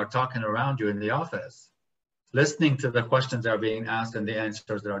people are talking around you in the office, listening to the questions that are being asked and the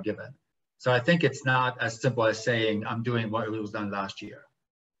answers that are given. So I think it's not as simple as saying, I'm doing what was done last year.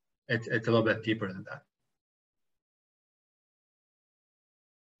 It's a little bit deeper than that.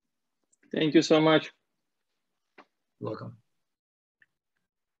 Thank you so much. You're welcome.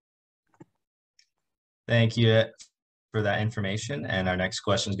 Thank you for that information. And our next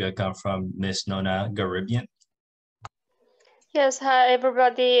question is going to come from Ms. Nona Garibian. Yes, hi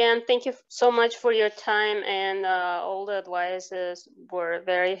everybody, and thank you so much for your time, and all the advices were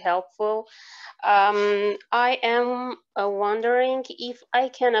very helpful. I am wondering if I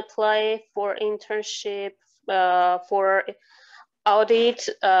can apply for internship for audit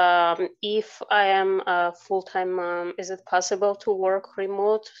if I am a full-time mom. Is it possible to work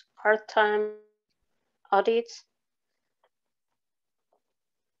remote part-time audit?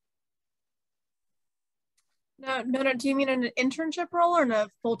 No, do you mean an internship role or in a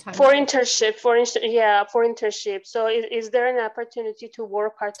full-time? For internship, for internship. So is there an opportunity to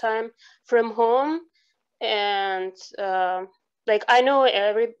work part-time from home? And like I know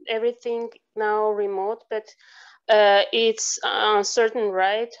everything now remote, but it's uncertain,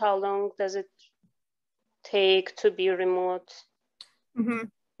 right? How long does it take to be remote?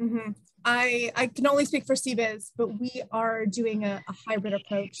 Mm-hmm. Mm-hmm. I can only speak for CBiz, but we are doing a hybrid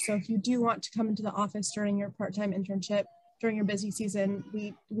approach. So if you do want to come into the office during your part-time internship, during your busy season,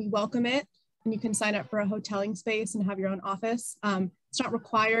 we welcome it. And you can sign up for a hoteling space and have your own office. It's not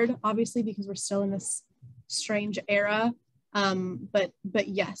required, obviously, because we're still in this strange era. But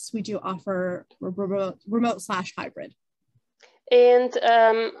yes, we do offer remote/hybrid. And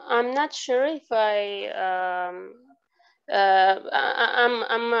I'm not sure if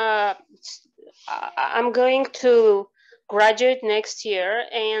I'm going to graduate next year,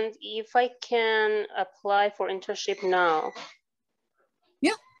 and if I can apply for internship now.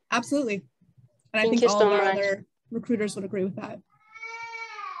 Yeah, absolutely. And I think all of our other recruiters would agree with that.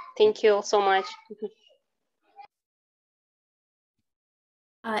 Thank you so much.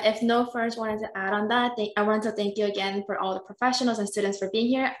 If no firms wanted to add on that, I want to thank you again for all the professionals and students for being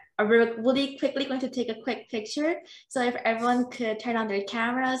here. We're really quickly going to take a quick picture. So if everyone could turn on their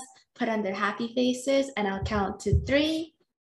cameras, put on their happy faces, and I'll count to 3,